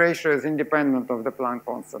this ratio is independent of the Planck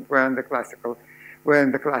constant. We're in the classical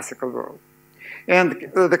world.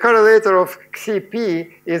 And the correlator of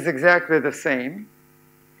Xp is exactly the same.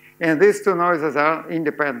 And these two noises are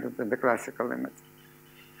independent in the classical limit.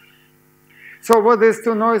 So what these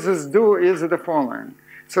two noises do is the following.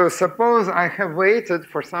 So suppose I have waited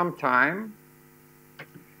for some time,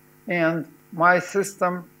 and my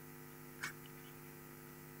system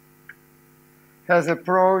has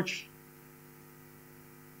approached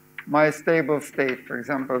my stable state, for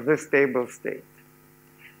example, this stable state.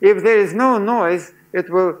 If there is no noise, it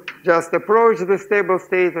will just approach the stable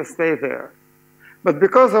state and stay there. But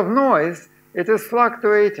because of noise, it is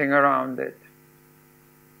fluctuating around it.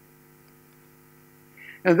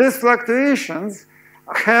 And these fluctuations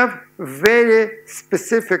have very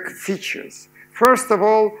specific features. First of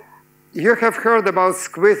all, you have heard about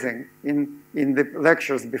squeezing in the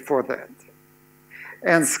lectures before that.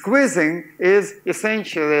 And squeezing is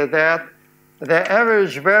essentially that the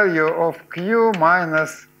average value of Q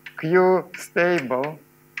minus Q stable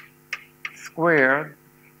squared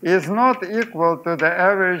is not equal to the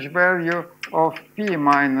average value of P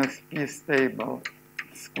minus P stable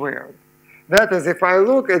squared. That is, if I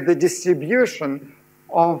look at the distribution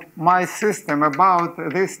of my system about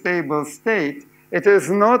this stable state, it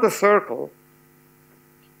is not a circle.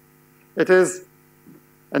 It is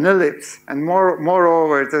an ellipse, and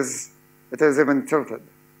moreover, it is even tilted.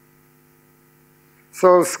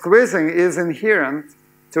 So squeezing is inherent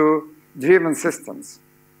to driven systems.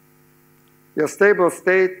 Your stable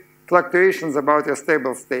state, fluctuations about your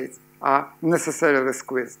stable state are necessarily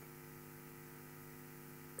squeezed.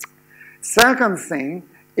 Second thing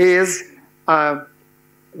is,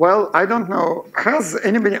 well, I don't know, has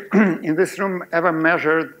anybody in this room ever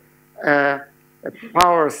measured a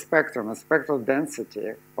power spectrum, a spectral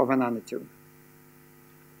density of a nanotube?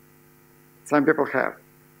 Some people have.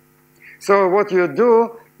 So what you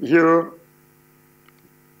do, it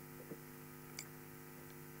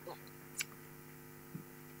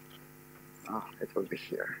will be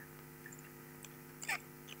here.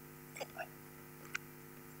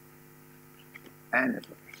 and it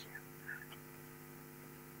over here.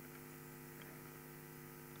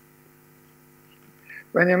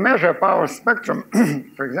 When you measure power spectrum,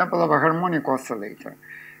 for example, of a harmonic oscillator,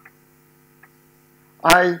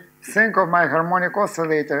 I think of my harmonic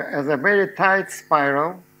oscillator as a very tight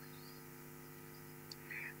spiral,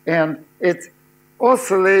 and it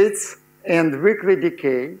oscillates and weakly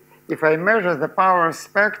decay. If I measure the power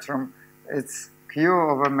spectrum, it's Q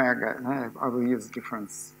of omega. I will use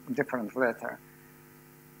different letter.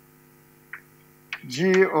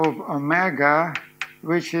 G of omega,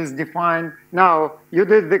 which is defined. Now, you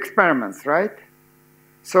did the experiments, right?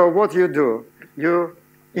 So what you do, you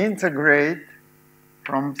integrate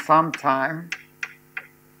from some time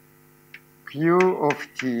Q of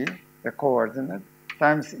t, the coordinate,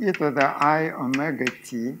 times e to the I omega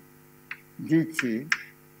t dt.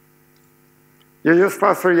 You use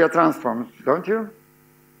fast Fourier transform, don't you?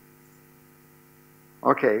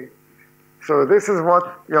 Okay. So this is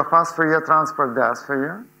what your fast Fourier transform does for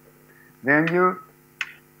you. Then you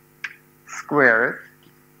square it,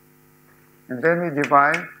 and then you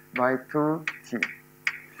divide by 2t.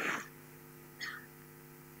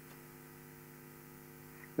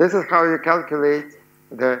 This is how you calculate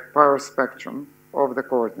the power spectrum of the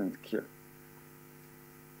coordinate Q.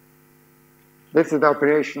 This is the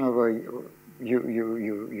operational way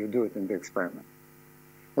you do it in the experiment.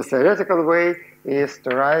 The theoretical way is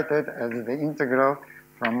to write it as the integral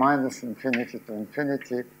from minus infinity to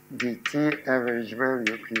infinity dt average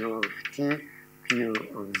value Q of t, Q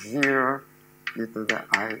of 0, e to the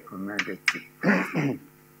I omega t.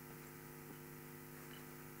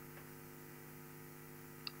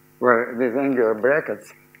 Where these angular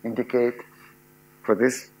brackets indicate for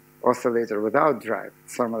this oscillator without drive,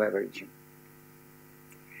 thermal averaging.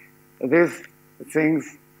 These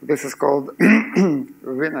things, this is called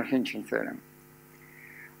Wiener-Hintschen theorem.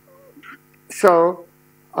 So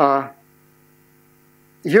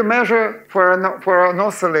you measure for an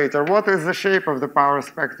oscillator, what is the shape of the power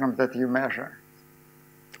spectrum that you measure?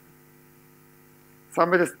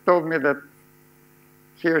 Somebody told me that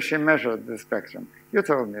he or she measured the spectrum. You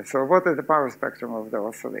told me. So what is the power spectrum of the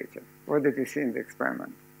oscillator? What did you see in the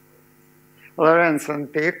experiment? Lorentzian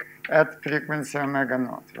peak at frequency omega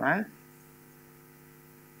naught, right?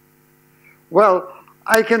 Well,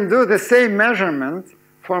 I can do the same measurement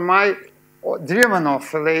for my driven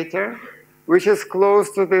oscillator, which is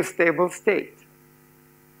close to the stable state.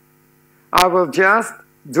 I will just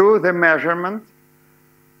do the measurement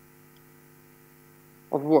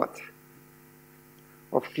of what?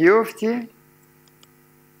 Of Q of t.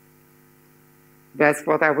 That's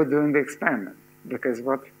what I would do in the experiment, because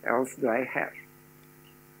what else do I have?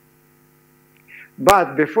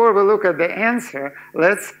 But before we look at the answer,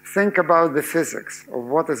 let's think about the physics of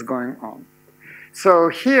what is going on. So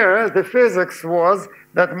here, the physics was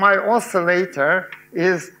that my oscillator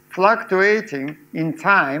is fluctuating in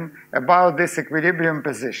time about this equilibrium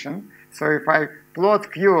position. So if I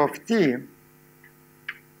plot Q of t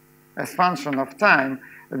as function of time,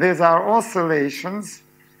 these are oscillations,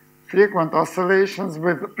 frequent oscillations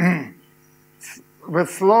with, with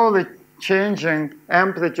slowly changing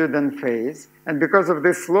amplitude and phase. And because of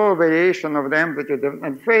this slow variation of the amplitude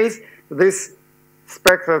and phase, this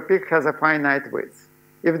spectral peak has a finite width.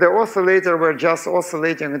 If the oscillator were just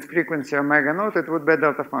oscillating with frequency omega naught, it would be a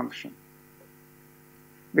delta function.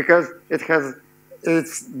 Because it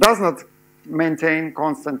does not maintain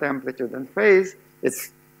constant amplitude and phase,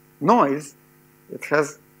 it's noise, it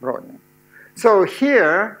has broadening. So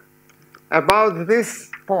here, about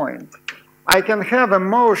this point, I can have a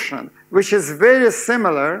motion which is very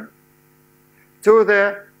similar to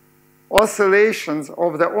the oscillations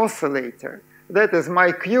of the oscillator. That is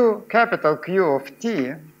my Q, capital Q of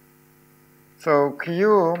t. So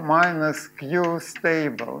Q minus Q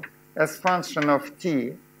stable as function of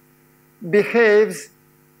t behaves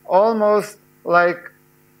almost like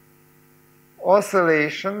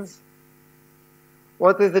oscillations.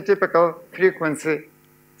 What is the typical frequency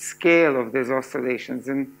scale of these oscillations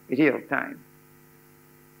in real time?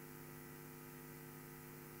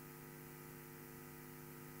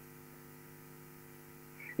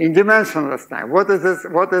 In dimensionless time, what is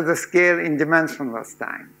the scale in dimensionless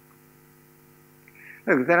time?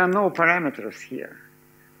 Look, there are no parameters here.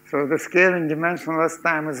 So the scale in dimensionless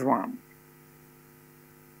time is 1.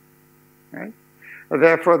 Right?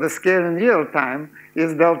 Therefore, the scale in real time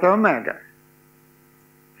is delta omega.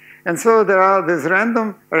 And so there are these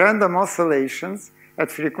random oscillations at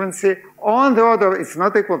frequency on the order, it's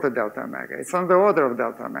not equal to delta omega, it's on the order of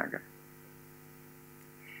delta omega.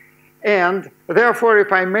 And therefore,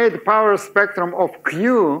 if I made power spectrum of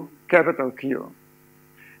Q, capital Q,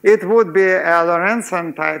 it would be a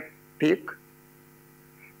Lorentzian type peak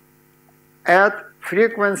at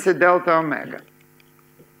frequency delta omega.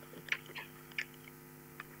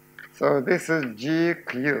 So this is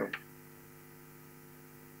GQ.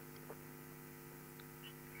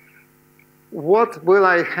 What will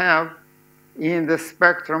I have in the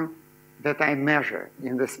spectrum that I measure,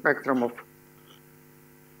 in the spectrum of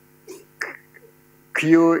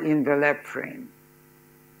Q in the lab frame?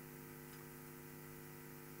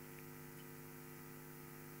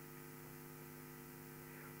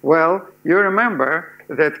 Well, you remember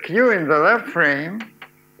that Q in the lab frame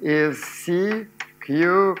is C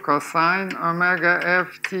Q cosine omega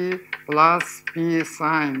ft plus P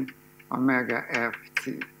sine omega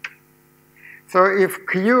ft. So if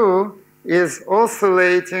Q is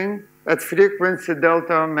oscillating at frequency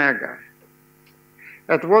delta omega,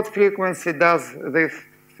 at what frequency does this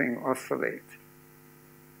thing oscillate?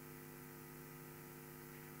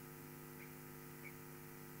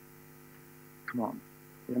 Come on,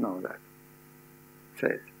 you know that. Say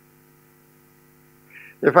it.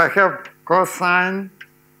 If I have cosine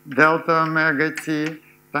delta omega t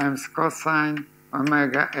times cosine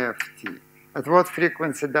omega ft, at what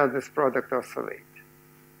frequency does this product oscillate?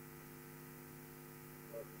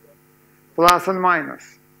 Plus and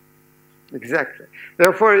minus. Exactly.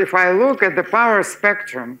 Therefore, if I look at the power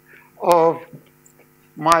spectrum of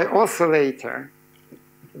my oscillator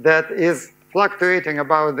that is fluctuating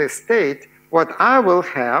about this state, what I will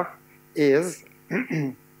have is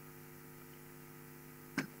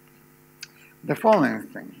the following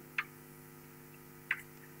thing.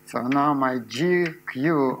 So now my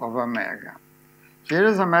GQ of omega. Here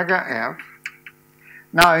is omega f.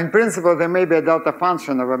 Now, in principle, there may be a delta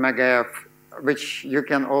function of omega f, which you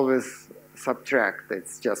can always subtract.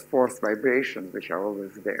 It's just forced vibrations, which are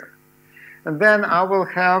always there. And then I will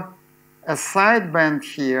have a sideband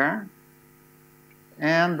here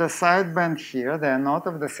and the sideband here. They are not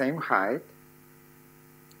of the same height,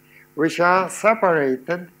 which are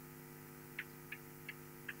separated.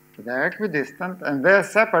 They're equidistant, and they're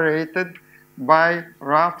separated by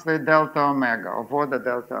roughly delta omega, of order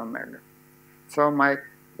delta omega. So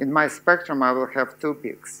in my spectrum, I will have two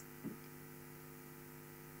peaks.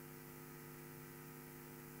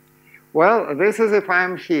 Well, this is if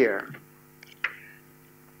I'm here.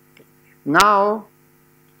 Now,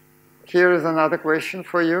 here is another question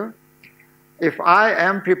for you. If I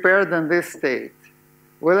am prepared in this state,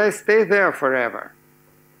 will I stay there forever?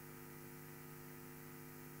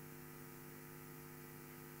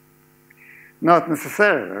 Not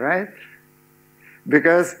necessarily, right?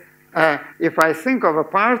 Because if I think of a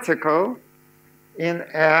particle in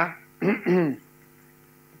a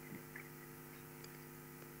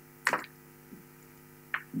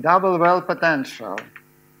double well potential,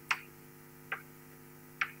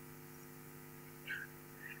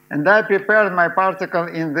 and I prepared my particle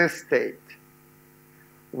in this state,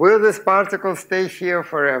 will this particle stay here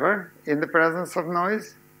forever in the presence of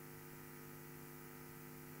noise?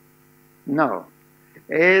 No.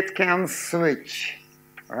 It can switch,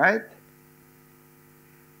 right?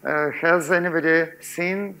 Has anybody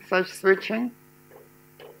seen such switching?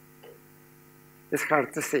 It's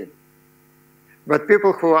hard to see. But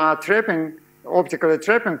people who are optically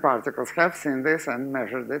trapping particles have seen this and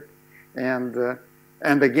measured it.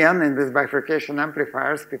 And again, in these bifurcation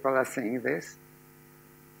amplifiers, people are seeing this.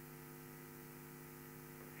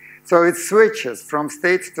 So it switches from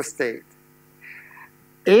state to state.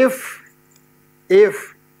 If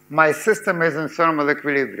my system is in thermal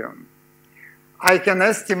equilibrium, I can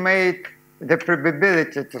estimate the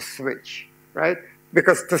probability to switch, right?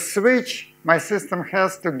 Because to switch, my system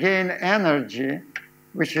has to gain energy,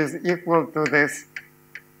 which is equal to this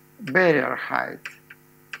barrier height.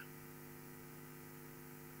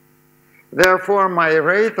 Therefore, my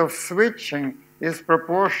rate of switching is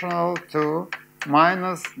proportional to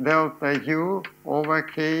minus delta U over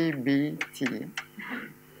KBT.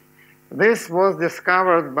 This was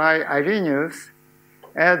discovered by Arrhenius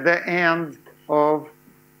at the end of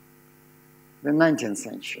the 19th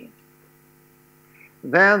century.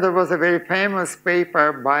 Then there was a very famous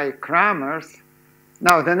paper by Kramers.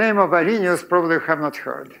 Now, the name of Arrhenius probably you have not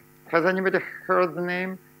heard. Has anybody heard the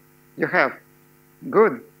name? You have.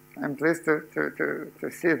 Good. I'm pleased to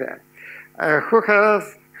see that. Who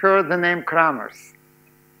has heard the name Kramers?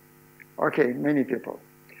 Okay, many people.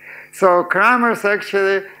 So Kramers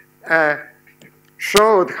actually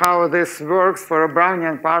showed how this works for a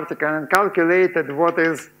Brownian particle and calculated what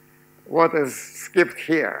is skipped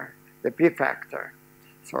here, the P factor,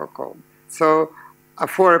 so-called. So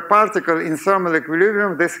for a particle in thermal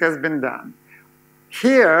equilibrium, this has been done.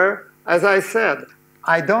 Here, as I said,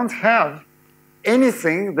 I don't have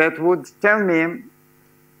anything that would tell me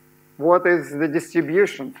what is the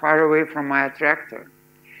distribution far away from my attractor.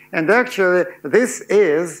 And actually, this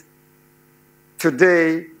is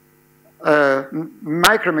today a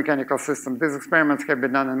micromechanical system. These experiments have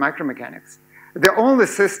been done in micromechanics. The only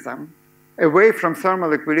system away from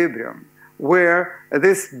thermal equilibrium where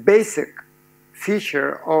this basic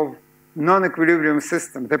feature of non-equilibrium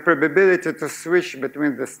system, the probability to switch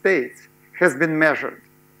between the states, has been measured,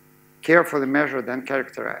 carefully measured and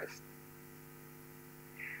characterized.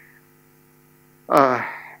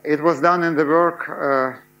 It was done in the work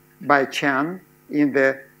by Chen in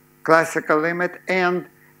the classical limit, and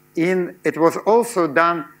it was also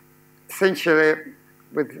done essentially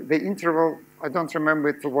with the interval, I don't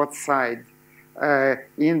remember to what side,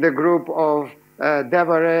 in the group of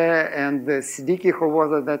Devaré and Siddiqui, who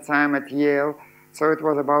was at that time at Yale. So it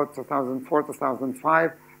was about 2004,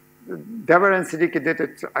 2005. Devaré and Siddiqui did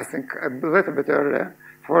it, I think, a little bit earlier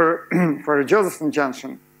for, for a Josephson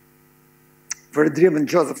junction, for a driven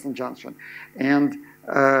Josephson junction. And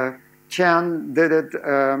Chen did it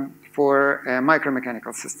for a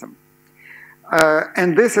micromechanical system.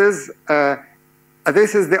 And this is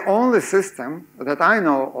the only system that I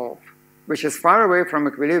know of which is far away from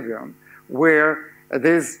equilibrium, where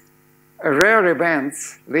these rare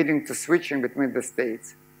events leading to switching between the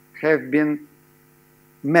states have been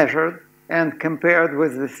measured and compared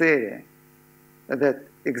with the theory that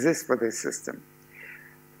exists for this system.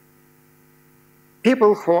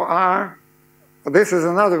 People who are, this is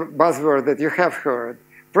another buzzword that you have heard,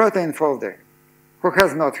 protein folding. Who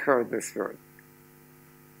has not heard this word?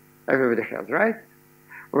 Everybody has, right?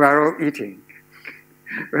 We are all eating.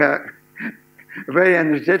 We are very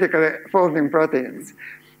energetically folding proteins.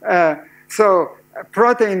 So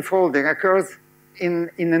protein folding occurs in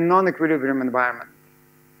a non-equilibrium environment.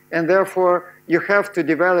 And therefore, you have to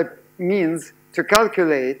develop means to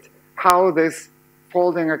calculate how this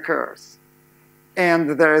folding occurs.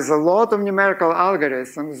 And there is a lot of numerical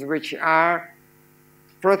algorithms which are,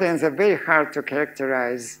 proteins are very hard to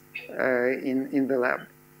characterize in the lab.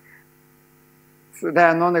 So they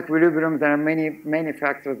are non-equilibrium. There are many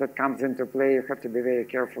factors that comes into play. You have to be very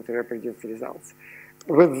careful to reproduce the results.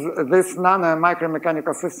 With this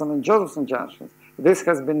nano-micromechanical system in Josephson junctions, this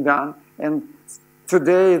has been done. And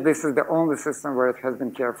today, this is the only system where it has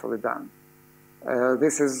been carefully done.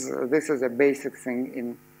 This is a basic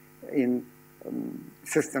thing in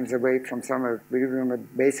systems away from thermal equilibrium, a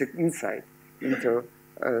basic insight into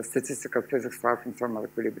statistical physics far from thermal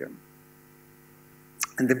equilibrium.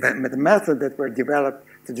 And the method that were developed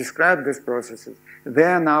to describe these processes, they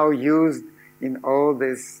are now used in all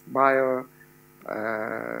this biochemical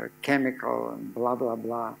and blah, blah,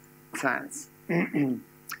 blah science.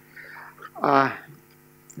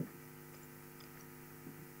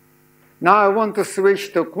 Now I want to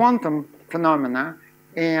switch to quantum phenomena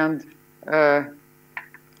and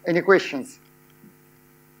any questions?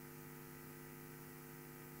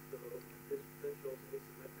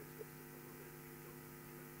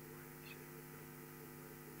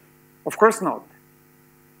 Of course not.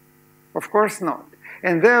 Of course not.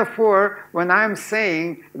 And therefore, when I'm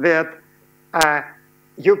saying that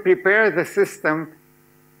you prepare the system,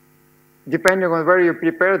 depending on where you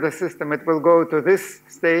prepare the system, it will go to this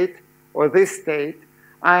state or this state,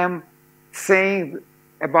 I am saying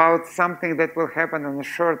about something that will happen on a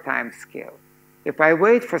short time scale. If I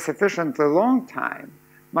wait for sufficiently long time,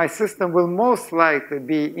 my system will most likely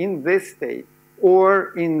be in this state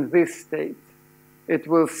or in this state. It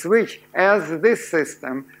will switch as this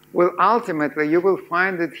system will ultimately, you will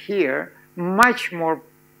find it here much more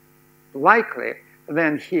likely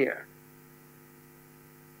than here.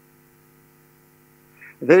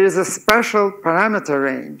 There is a special parameter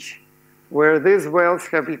range where these wells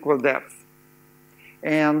have equal depth.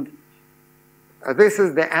 And this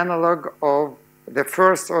is the analog of the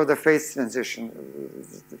first order phase transition.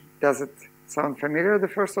 Does it sound familiar, the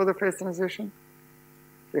first order phase transition?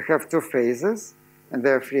 You have two phases, and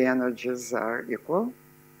their free energies are equal.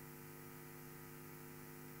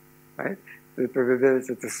 Right? The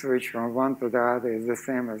probability to switch from one to the other is the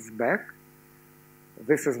same as back.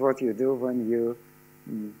 This is what you do when you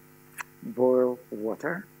boil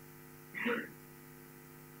water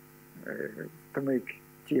to make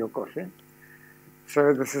tea or coffee.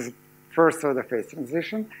 So this is first order phase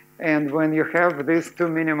transition. And when you have these two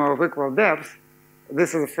minima of equal depth,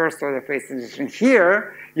 this is the first order phase transition.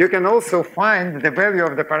 Here, you can also find the value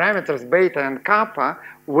of the parameters beta and kappa,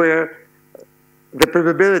 where the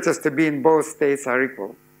probabilities to be in both states are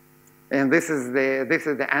equal. And this is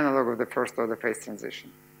the analog of the first order phase transition.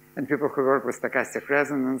 And people who work with stochastic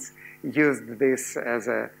resonance used this as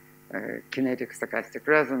a kinetic stochastic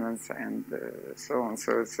resonance and so on.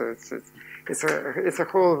 So it's a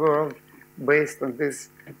whole world based on this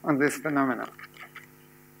phenomenon.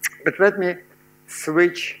 But let me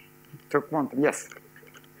switch to quantum. Yes.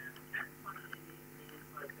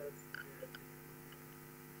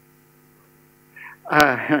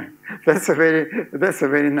 That's a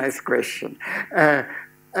very nice question.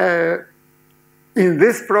 In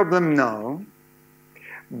this problem, no.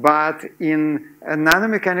 But in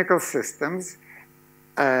nanomechanical systems,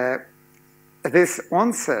 this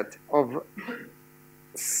onset of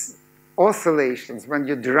oscillations, when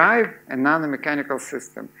you drive a nanomechanical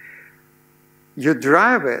system, you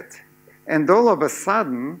drive it, and all of a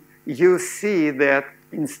sudden, you see that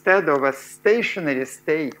instead of a stationary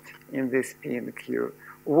state in this P and Q,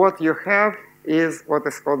 what you have is what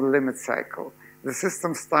is called a limit cycle. The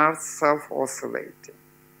system starts self-oscillating.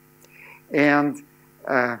 And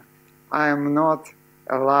I am not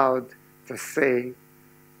allowed to say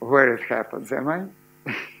where it happens, am I?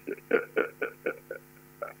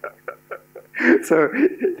 So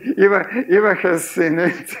Eva has seen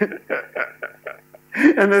it,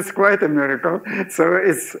 and it's quite a miracle. So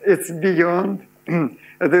it's beyond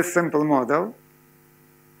this simple model,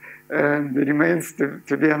 and it remains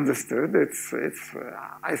to be understood.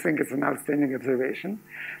 I think it's an outstanding observation.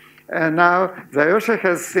 And now Zayosha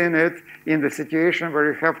has seen it in the situation where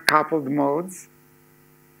you have coupled modes.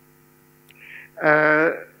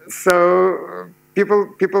 So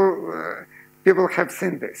people have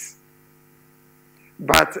seen this.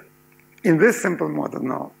 But in this simple model,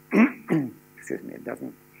 no. Excuse me, it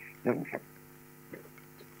doesn't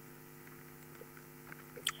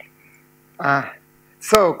happen.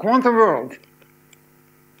 So quantum world.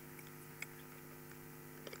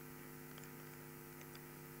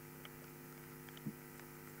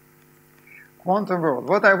 Quantum world.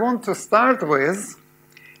 What I want to start with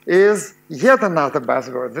is yet another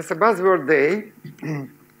buzzword. It's a buzzword day.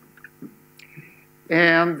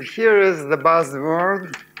 And here is the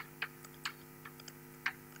buzzword.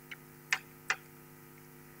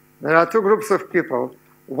 There are two groups of people.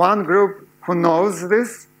 One group who knows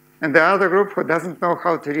this, and the other group who doesn't know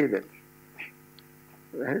how to read it.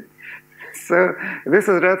 Right? So this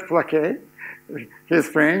is Red Flaquet. He's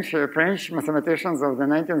French mathematicians of the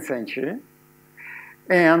 19th century.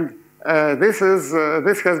 And this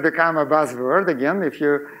has become a buzzword. Again, if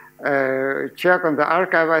you check on the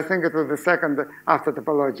archive, I think it was the second after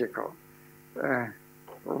topological.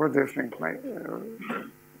 What do you think, Mike?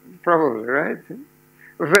 Probably, right?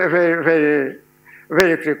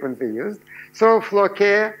 Very frequently used. So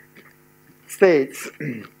Flaquet states,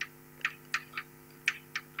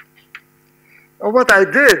 what I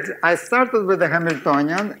did, I started with the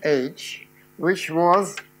Hamiltonian H, which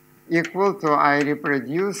was equal to, I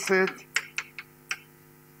reproduce it,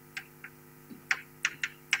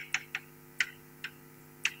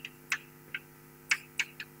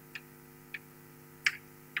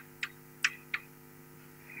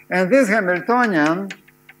 and this Hamiltonian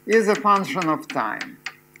is a function of time.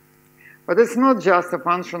 But it's not just a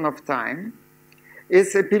function of time,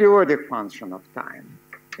 it's a periodic function of time.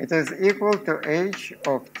 It is equal to h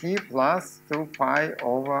of t plus 2 pi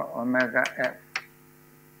over omega f.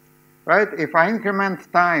 Right? If I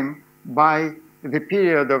increment time by the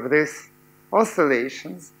period of these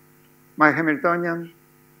oscillations, my Hamiltonian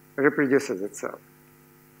reproduces itself.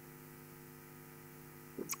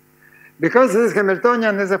 Because this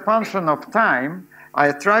Hamiltonian is a function of time,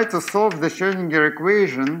 I try to solve the Schrödinger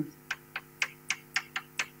equation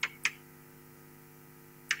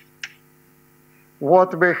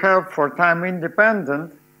what we have for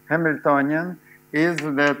time-independent Hamiltonian is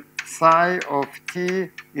that psi of t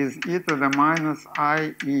is e to the minus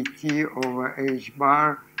I e t over h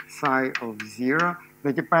bar psi of 0.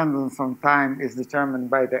 The dependence on time is determined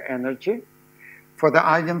by the energy for the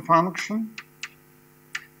eigenfunction.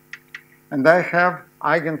 And I have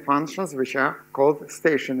eigenfunctions which are called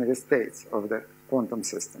stationary states of the quantum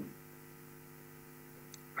system.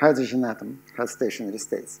 Hydrogen atom has stationary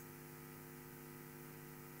states.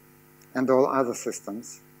 And all other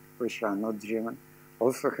systems which are not driven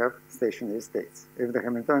also have stationary states. If the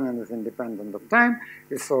Hamiltonian is independent of time,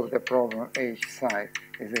 you solve the problem h psi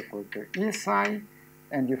is equal to e psi,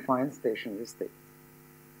 and you find stationary state.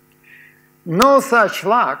 No such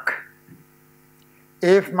luck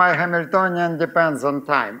if my Hamiltonian depends on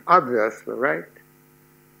time, obviously, right?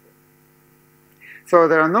 So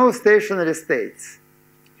there are no stationary states.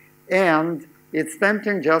 And it's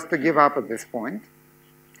tempting just to give up at this point.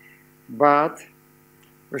 But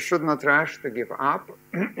we should not rush to give up.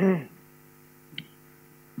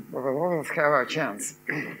 We will always have a chance.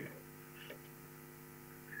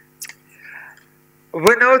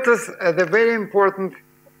 We notice the very important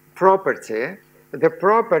property, the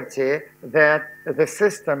property that the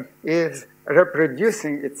system is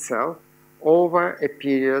reproducing itself over a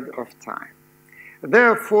period of time.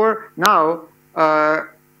 Therefore, now,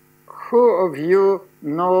 who of you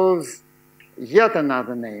knows yet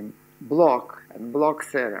another name, Bloch and Bloch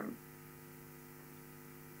theorem?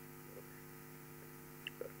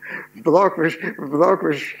 Bloch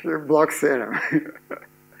theorem.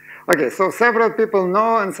 Okay, so several people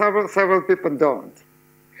know and several people don't.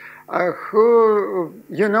 Who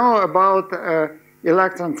you know about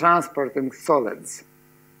electron transport in solids?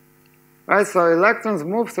 Right, so electrons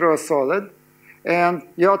move through a solid, and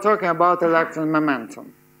you're talking about electron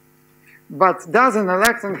momentum. But does an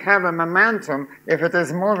electron have a momentum if it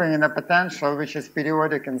is moving in a potential which is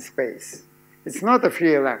periodic in space? It's not a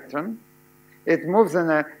free electron. It moves in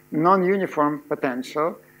a non-uniform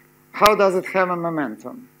potential. How does it have a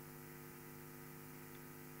momentum?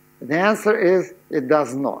 The answer is it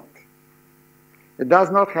does not. It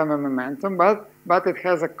does not have a momentum, but it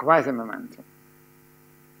has a quasi-momentum.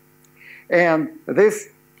 And this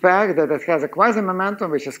fact that it has a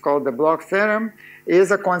quasi-momentum, which is called the Bloch theorem,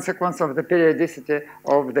 is a consequence of the periodicity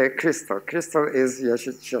of the crystal. Crystal is, you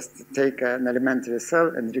should just take an elementary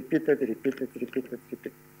cell and repeat it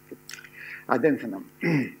ad infinitum.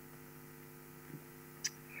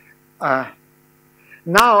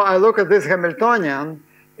 Now I look at this Hamiltonian,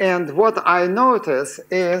 and what I notice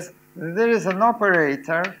is there is an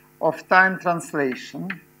operator of time translation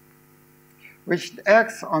which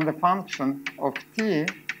acts on the function of t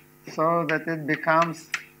so that it becomes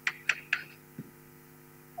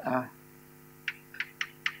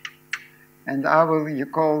and I will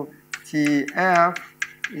call Tf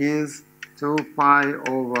is 2 pi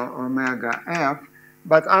over omega f,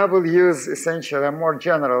 but I will use essentially a more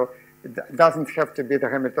general. It doesn't have to be the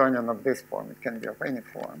Hamiltonian of this form. It can be of any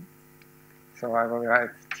form. So I will write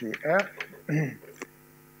Tf.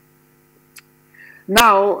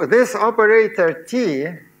 Now, this operator T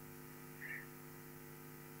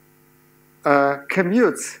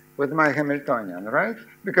commutes with my Hamiltonian, right?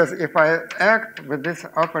 Because if I act with this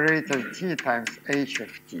operator T times h of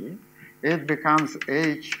t, it becomes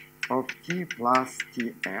h of t plus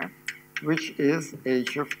Tf, which is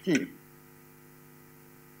h of t.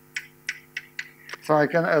 So I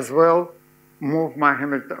can as well move my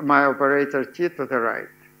operator T to the right.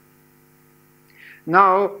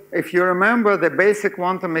 Now, if you remember the basic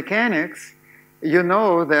quantum mechanics, you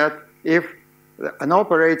know that if an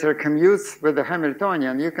operator commutes with the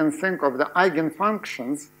Hamiltonian, you can think of the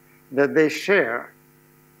eigenfunctions that they share.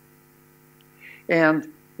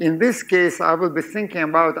 And in this case, I will be thinking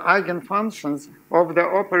about eigenfunctions of the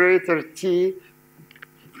operator T,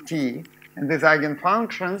 and these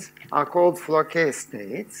eigenfunctions are called Floquet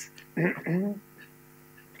states.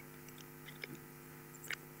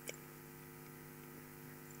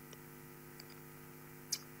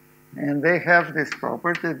 And they have this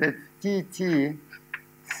property that Tt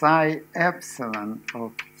psi epsilon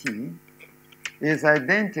of t is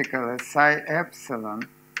identical as psi epsilon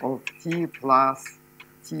of t plus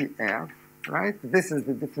Tf, right? This is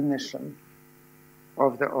the definition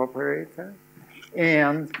of the operator.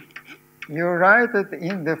 And you write it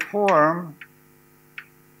in the form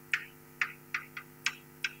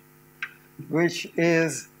which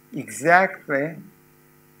is exactly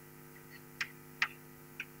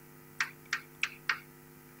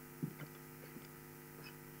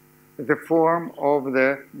the form of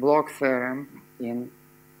the Bloch theorem in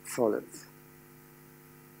solids.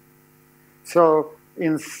 So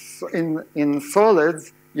in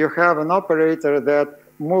solids, you have an operator that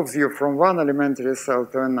moves you from one elementary cell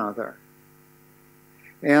to another.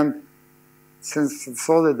 And since the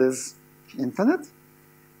solid is infinite,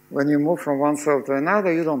 when you move from one cell to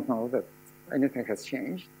another, you don't know that anything has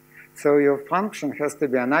changed. So your function has to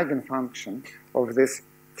be an eigenfunction of this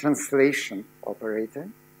translation operator.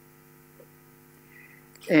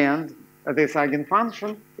 And this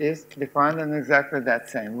eigenfunction is defined in exactly that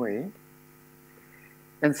same way.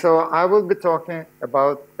 And so I will be talking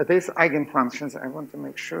about these eigenfunctions. I want to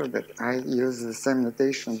make sure that I use the same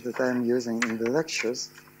notation that I'm using in the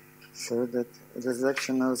lectures so that the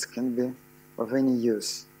lecture notes can be of any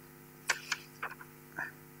use.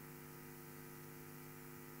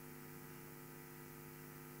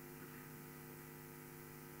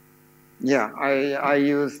 Yeah, I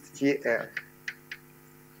used Tf.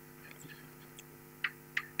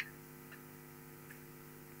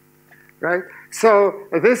 Right? So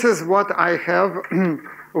this is what I have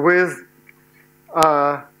with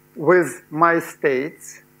my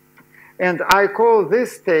states. And I call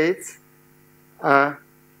these states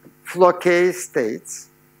Floquet states.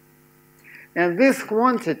 And this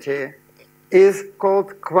quantity is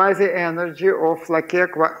called quasi-energy or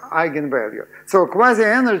Floquet eigenvalue. So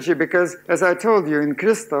quasi-energy, because as I told you, in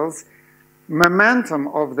crystals, momentum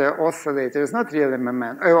of the oscillator is not really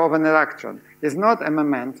momentum, of an electron, is not a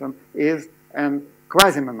momentum, is a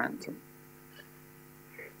quasi-momentum.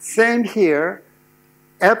 Same here,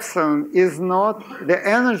 epsilon is not the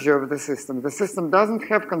energy of the system. The system doesn't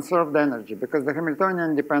have conserved energy because the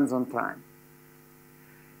Hamiltonian depends on time.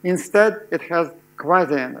 Instead, it has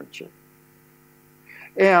quasi-energy.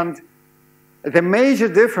 And the major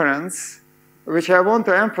difference, which I want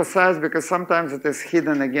to emphasize because sometimes it is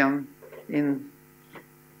hidden again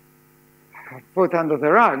put under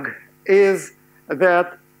the rug, is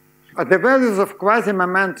that the values of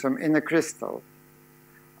quasi-momentum in a crystal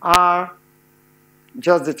are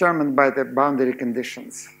just determined by the boundary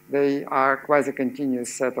conditions. They are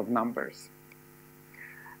quasi-continuous set of numbers.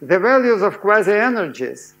 The values of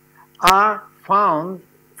quasi-energies are found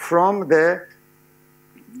from the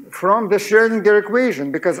Schrödinger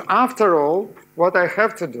equation, because after all, what I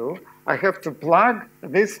have to do, I have to plug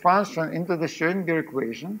this function into the Schrödinger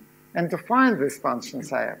equation and to find this function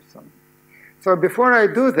psi epsilon. So before I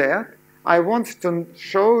do that, I want to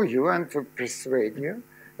show you and to persuade you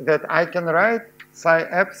that I can write psi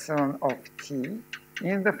epsilon of t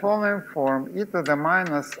in the following form: e to the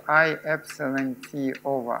minus I epsilon t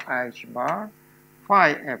over h bar,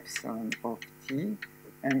 phi epsilon of t,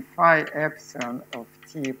 and phi epsilon of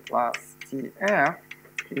t plus tf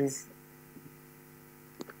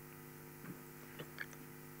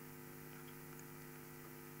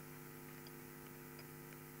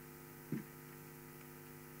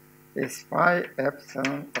is phi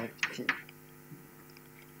epsilon of t.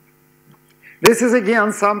 This is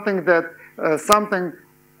again something that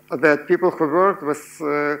people who worked with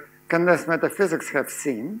condensed metaphysics have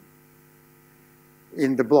seen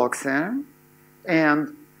in the block theorem,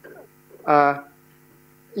 and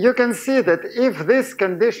you can see that if this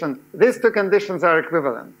condition, these two conditions are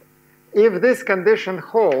equivalent. If this condition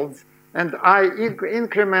holds and I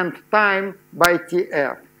increment time by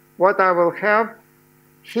tf, what I will have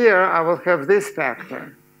here, I will have this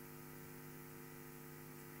factor.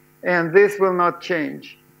 And this will not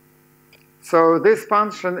change. So this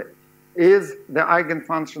function is the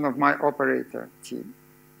eigenfunction of my operator t.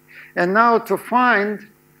 And now to find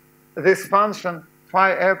this function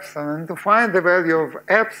phi epsilon, to find the value of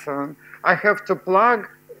epsilon, I have to plug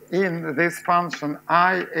in this function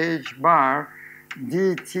I h bar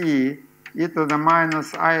dt e to the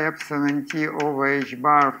minus I epsilon t over h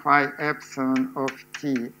bar phi epsilon of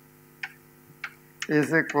t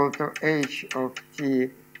is equal to h of t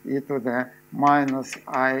e to the minus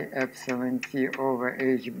I epsilon t over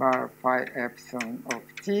h bar phi epsilon of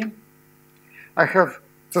t. I have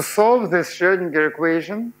to solve this Schrödinger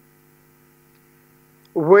equation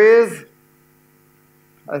with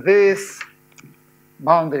this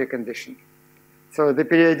boundary condition. So the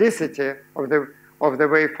periodicity of the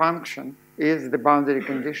wave function is the boundary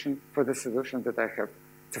condition for the solution that I have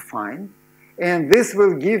to find. And this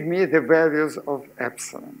will give me the values of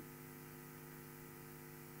epsilon.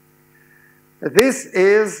 This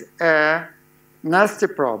is a nasty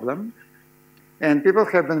problem, and people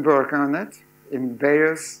have been working on it in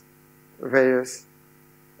various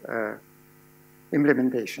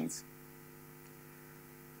implementations.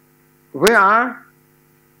 We are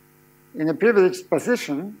in a privileged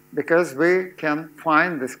position because we can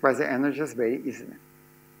find these quasi-energies very easily.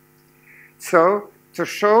 So to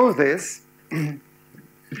show this,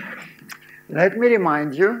 let me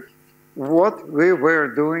remind you what we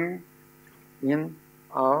were doing in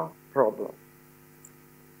our problem.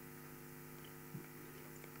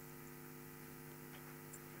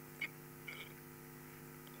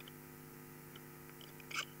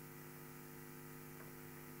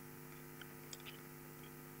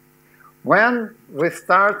 When we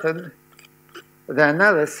started the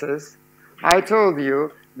analysis, I told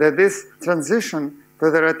you that this transition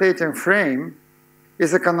to the rotating frame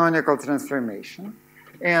is a canonical transformation.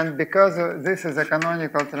 And because this is a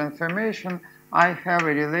canonical transformation, I have a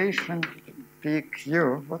relation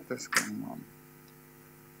PQ. What is going on?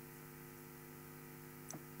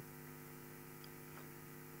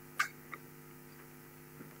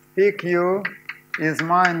 PQ is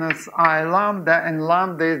minus I lambda, and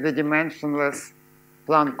lambda is the dimensionless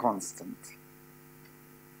Planck constant.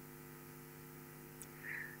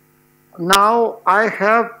 Now I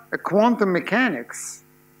have a quantum mechanics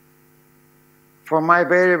for my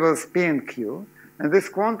variables p and q, and this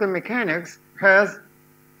quantum mechanics has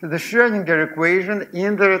the Schrödinger equation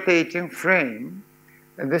in the rotating frame.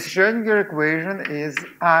 And the Schrödinger equation is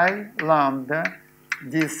I lambda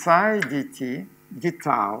d psi dt d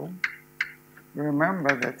tau.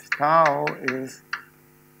 Remember that tau is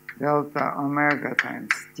delta omega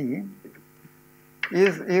times t,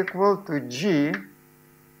 is equal to g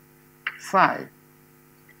psi.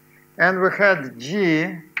 And we had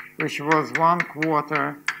g, which was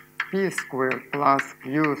 1/4 p squared plus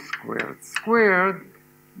q squared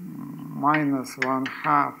minus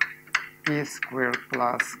 1/2 p squared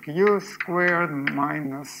plus q squared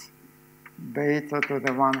minus beta to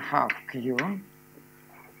the 1/2 q.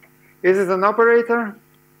 Is it an operator?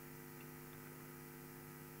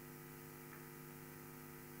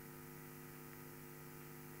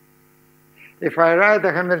 If I write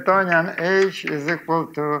the Hamiltonian h is equal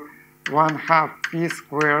to 1/2 p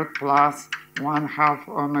squared plus 1/2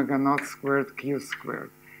 omega naught squared q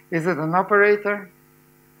squared, is it an operator?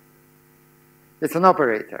 It's an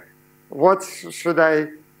operator. What should I,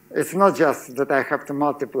 it's not just that I have to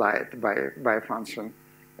multiply it by a function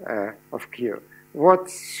of q. What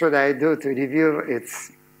should I do to reveal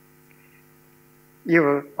its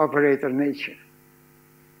evil operator nature?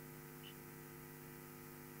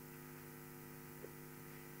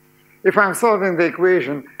 If I'm solving the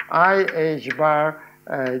equation I h bar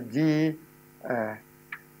d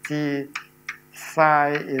t psi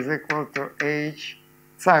is equal to h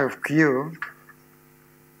psi of q,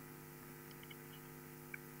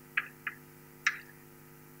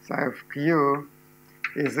 psi of q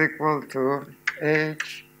is equal to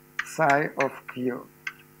h psi of q.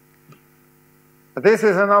 This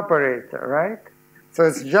is an operator, right? So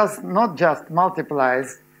it's just not just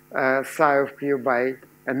multiplies psi of q by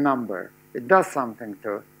a number. It does something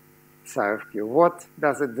to psi of q. What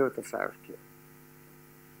does it do to psi of q?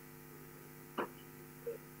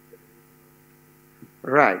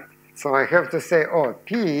 Right. So I have to say, oh,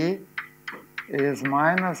 p is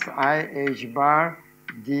minus I h bar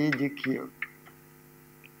d dq.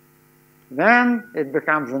 Then it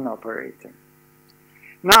becomes an operator.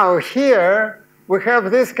 Now here we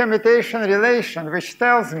have this commutation relation which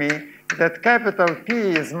tells me that capital P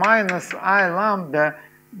is minus I lambda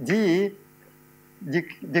d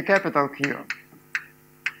capital Q.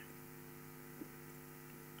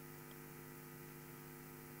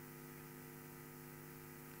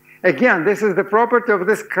 Again, this is the property of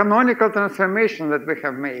this canonical transformation that we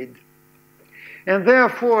have made. And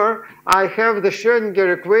therefore, I have the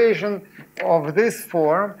Schrödinger equation of this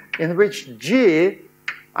form in which G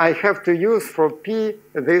I have to use for P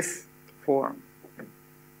this form.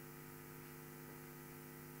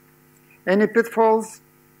 Any pitfalls?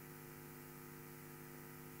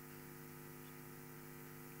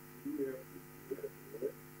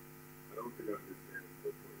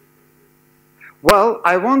 Well,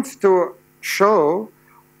 I want to show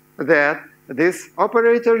that this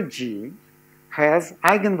operator G has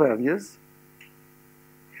eigenvalues,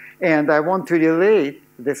 and I want to relate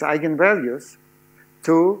these eigenvalues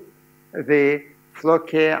to the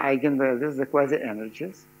Floquet eigenvalues, the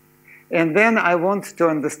quasi-energies. And then I want to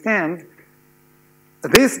understand,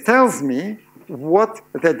 this tells me what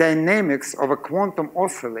the dynamics of a quantum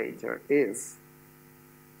oscillator is.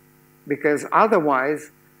 Because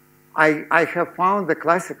otherwise, I have found the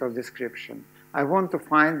classical description. I want to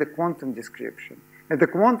find the quantum description. And the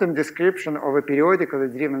quantum description of a periodically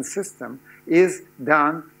driven system is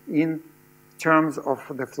done in terms of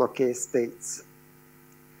the Floquet states.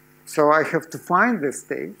 So I have to find the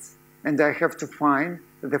states, and I have to find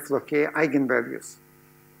the Floquet eigenvalues.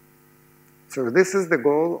 So this is the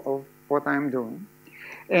goal of what I'm doing.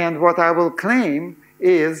 And what I will claim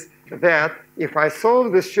is that if I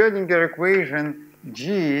solve the Schrödinger equation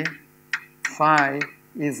G psi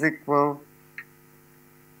is equal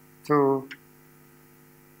to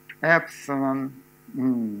epsilon,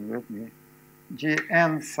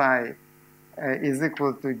 Gn psi is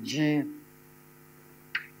equal to G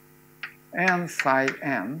n psi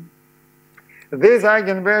n. These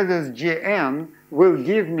eigenvalues Gn will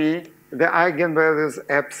give me the eigenvalues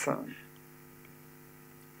epsilon,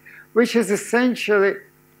 which is essentially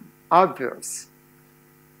obvious.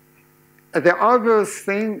 The obvious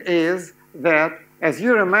thing is that, as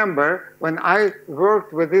you remember, when I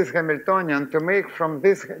worked with this Hamiltonian to make from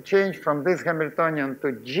this change from this Hamiltonian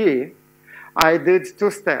to G, I did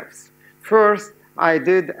two steps. First, I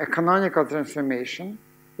did a canonical transformation,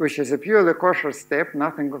 which is a purely kosher step,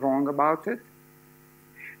 nothing wrong about it.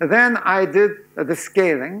 Then I did the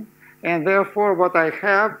scaling, and therefore what I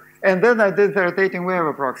have, and then I did the rotating wave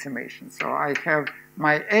approximation. So I have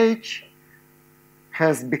my H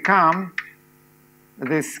has become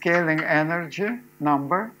this scaling energy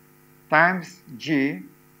number times G,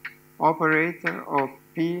 operator of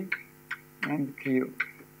P and Q.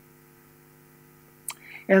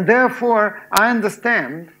 And therefore, I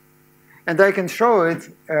understand, and I can show it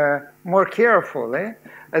more carefully,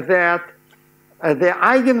 that the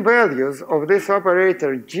eigenvalues of this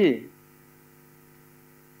operator G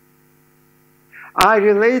are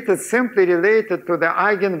related, simply related to the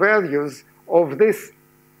eigenvalues of this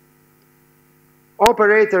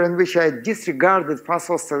operator in which I disregarded fast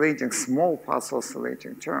oscillating, small fast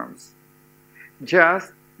oscillating terms,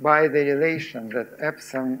 just by the relation that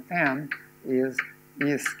epsilon n is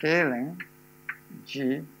E scaling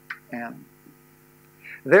Gn.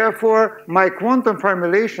 Therefore, my quantum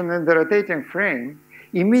formulation in the rotating frame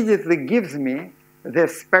immediately gives me the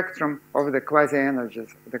spectrum of the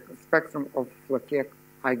quasi-energies, the spectrum of Floquet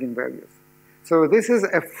eigenvalues. So this is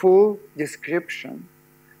a full description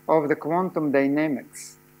of the quantum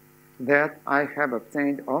dynamics that I have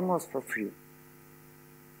obtained almost for free,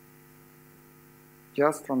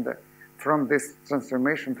 just from this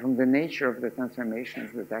transformation, from the nature of the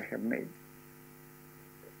transformations that I have made.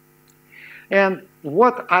 And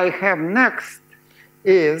what I have next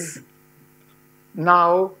is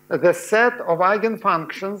now the set of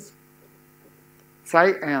eigenfunctions,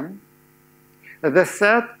 psi n, the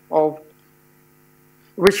set of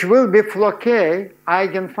which will be Floquet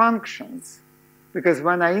eigenfunctions, because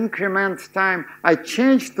when I increment time, I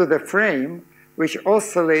change to the frame which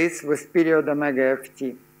oscillates with period omega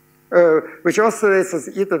ft, which oscillates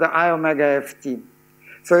with e to the I omega ft.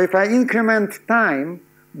 So if I increment time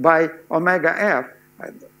by omega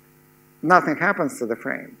f, nothing happens to the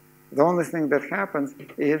frame. The only thing that happens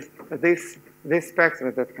is this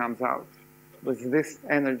spectrum that comes out with this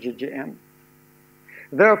energy Gn.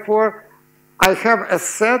 Therefore, I have a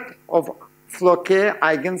set of Floquet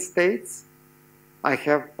eigenstates. I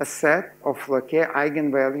have a set of Floquet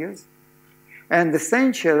eigenvalues. And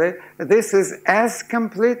essentially, this is as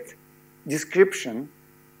complete description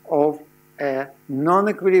of a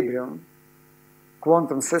non-equilibrium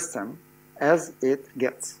quantum system as it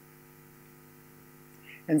gets.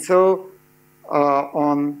 And so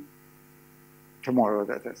on tomorrow,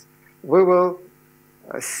 that is, we will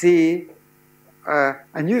see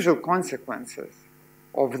unusual consequences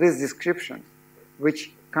of these descriptions,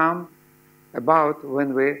 which come about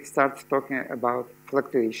when we start talking about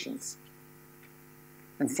fluctuations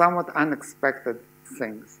and somewhat unexpected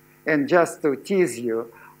things. And just to tease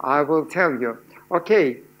you, I will tell you,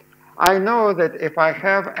 okay, I know that if I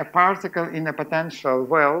have a particle in a potential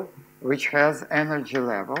well which has energy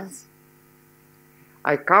levels,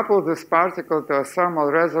 I couple this particle to a thermal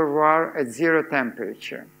reservoir at 0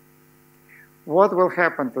 temperature. What will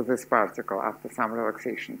happen to this particle after some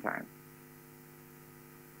relaxation time?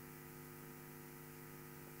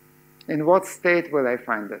 In what state will I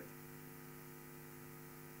find it?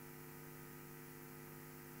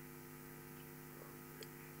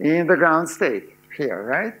 In the ground state, here,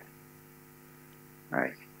 right?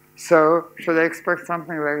 Right. So, should I expect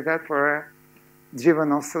something like that for a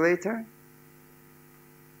driven oscillator?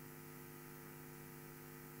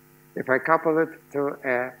 If I couple it to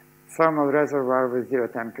a thermal reservoir with 0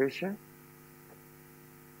 temperature,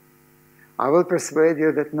 I will persuade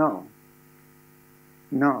you that no,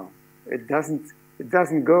 it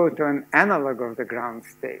doesn't go to an analog of the ground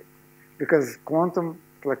state, because quantum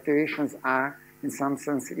fluctuations are, in some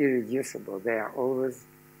sense, irreducible. They are always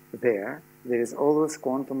there. There is always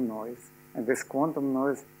quantum noise, and this quantum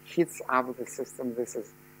noise heats up the system. This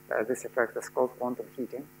effect is called quantum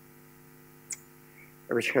heating,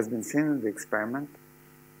 which has been seen in the experiment.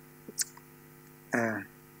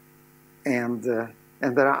 And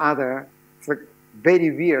there are other very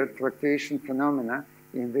weird fluctuation phenomena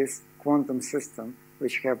in this quantum system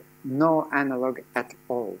which have no analog at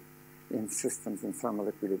all in systems in thermal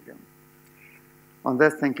equilibrium. On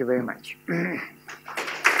that, thank you very much.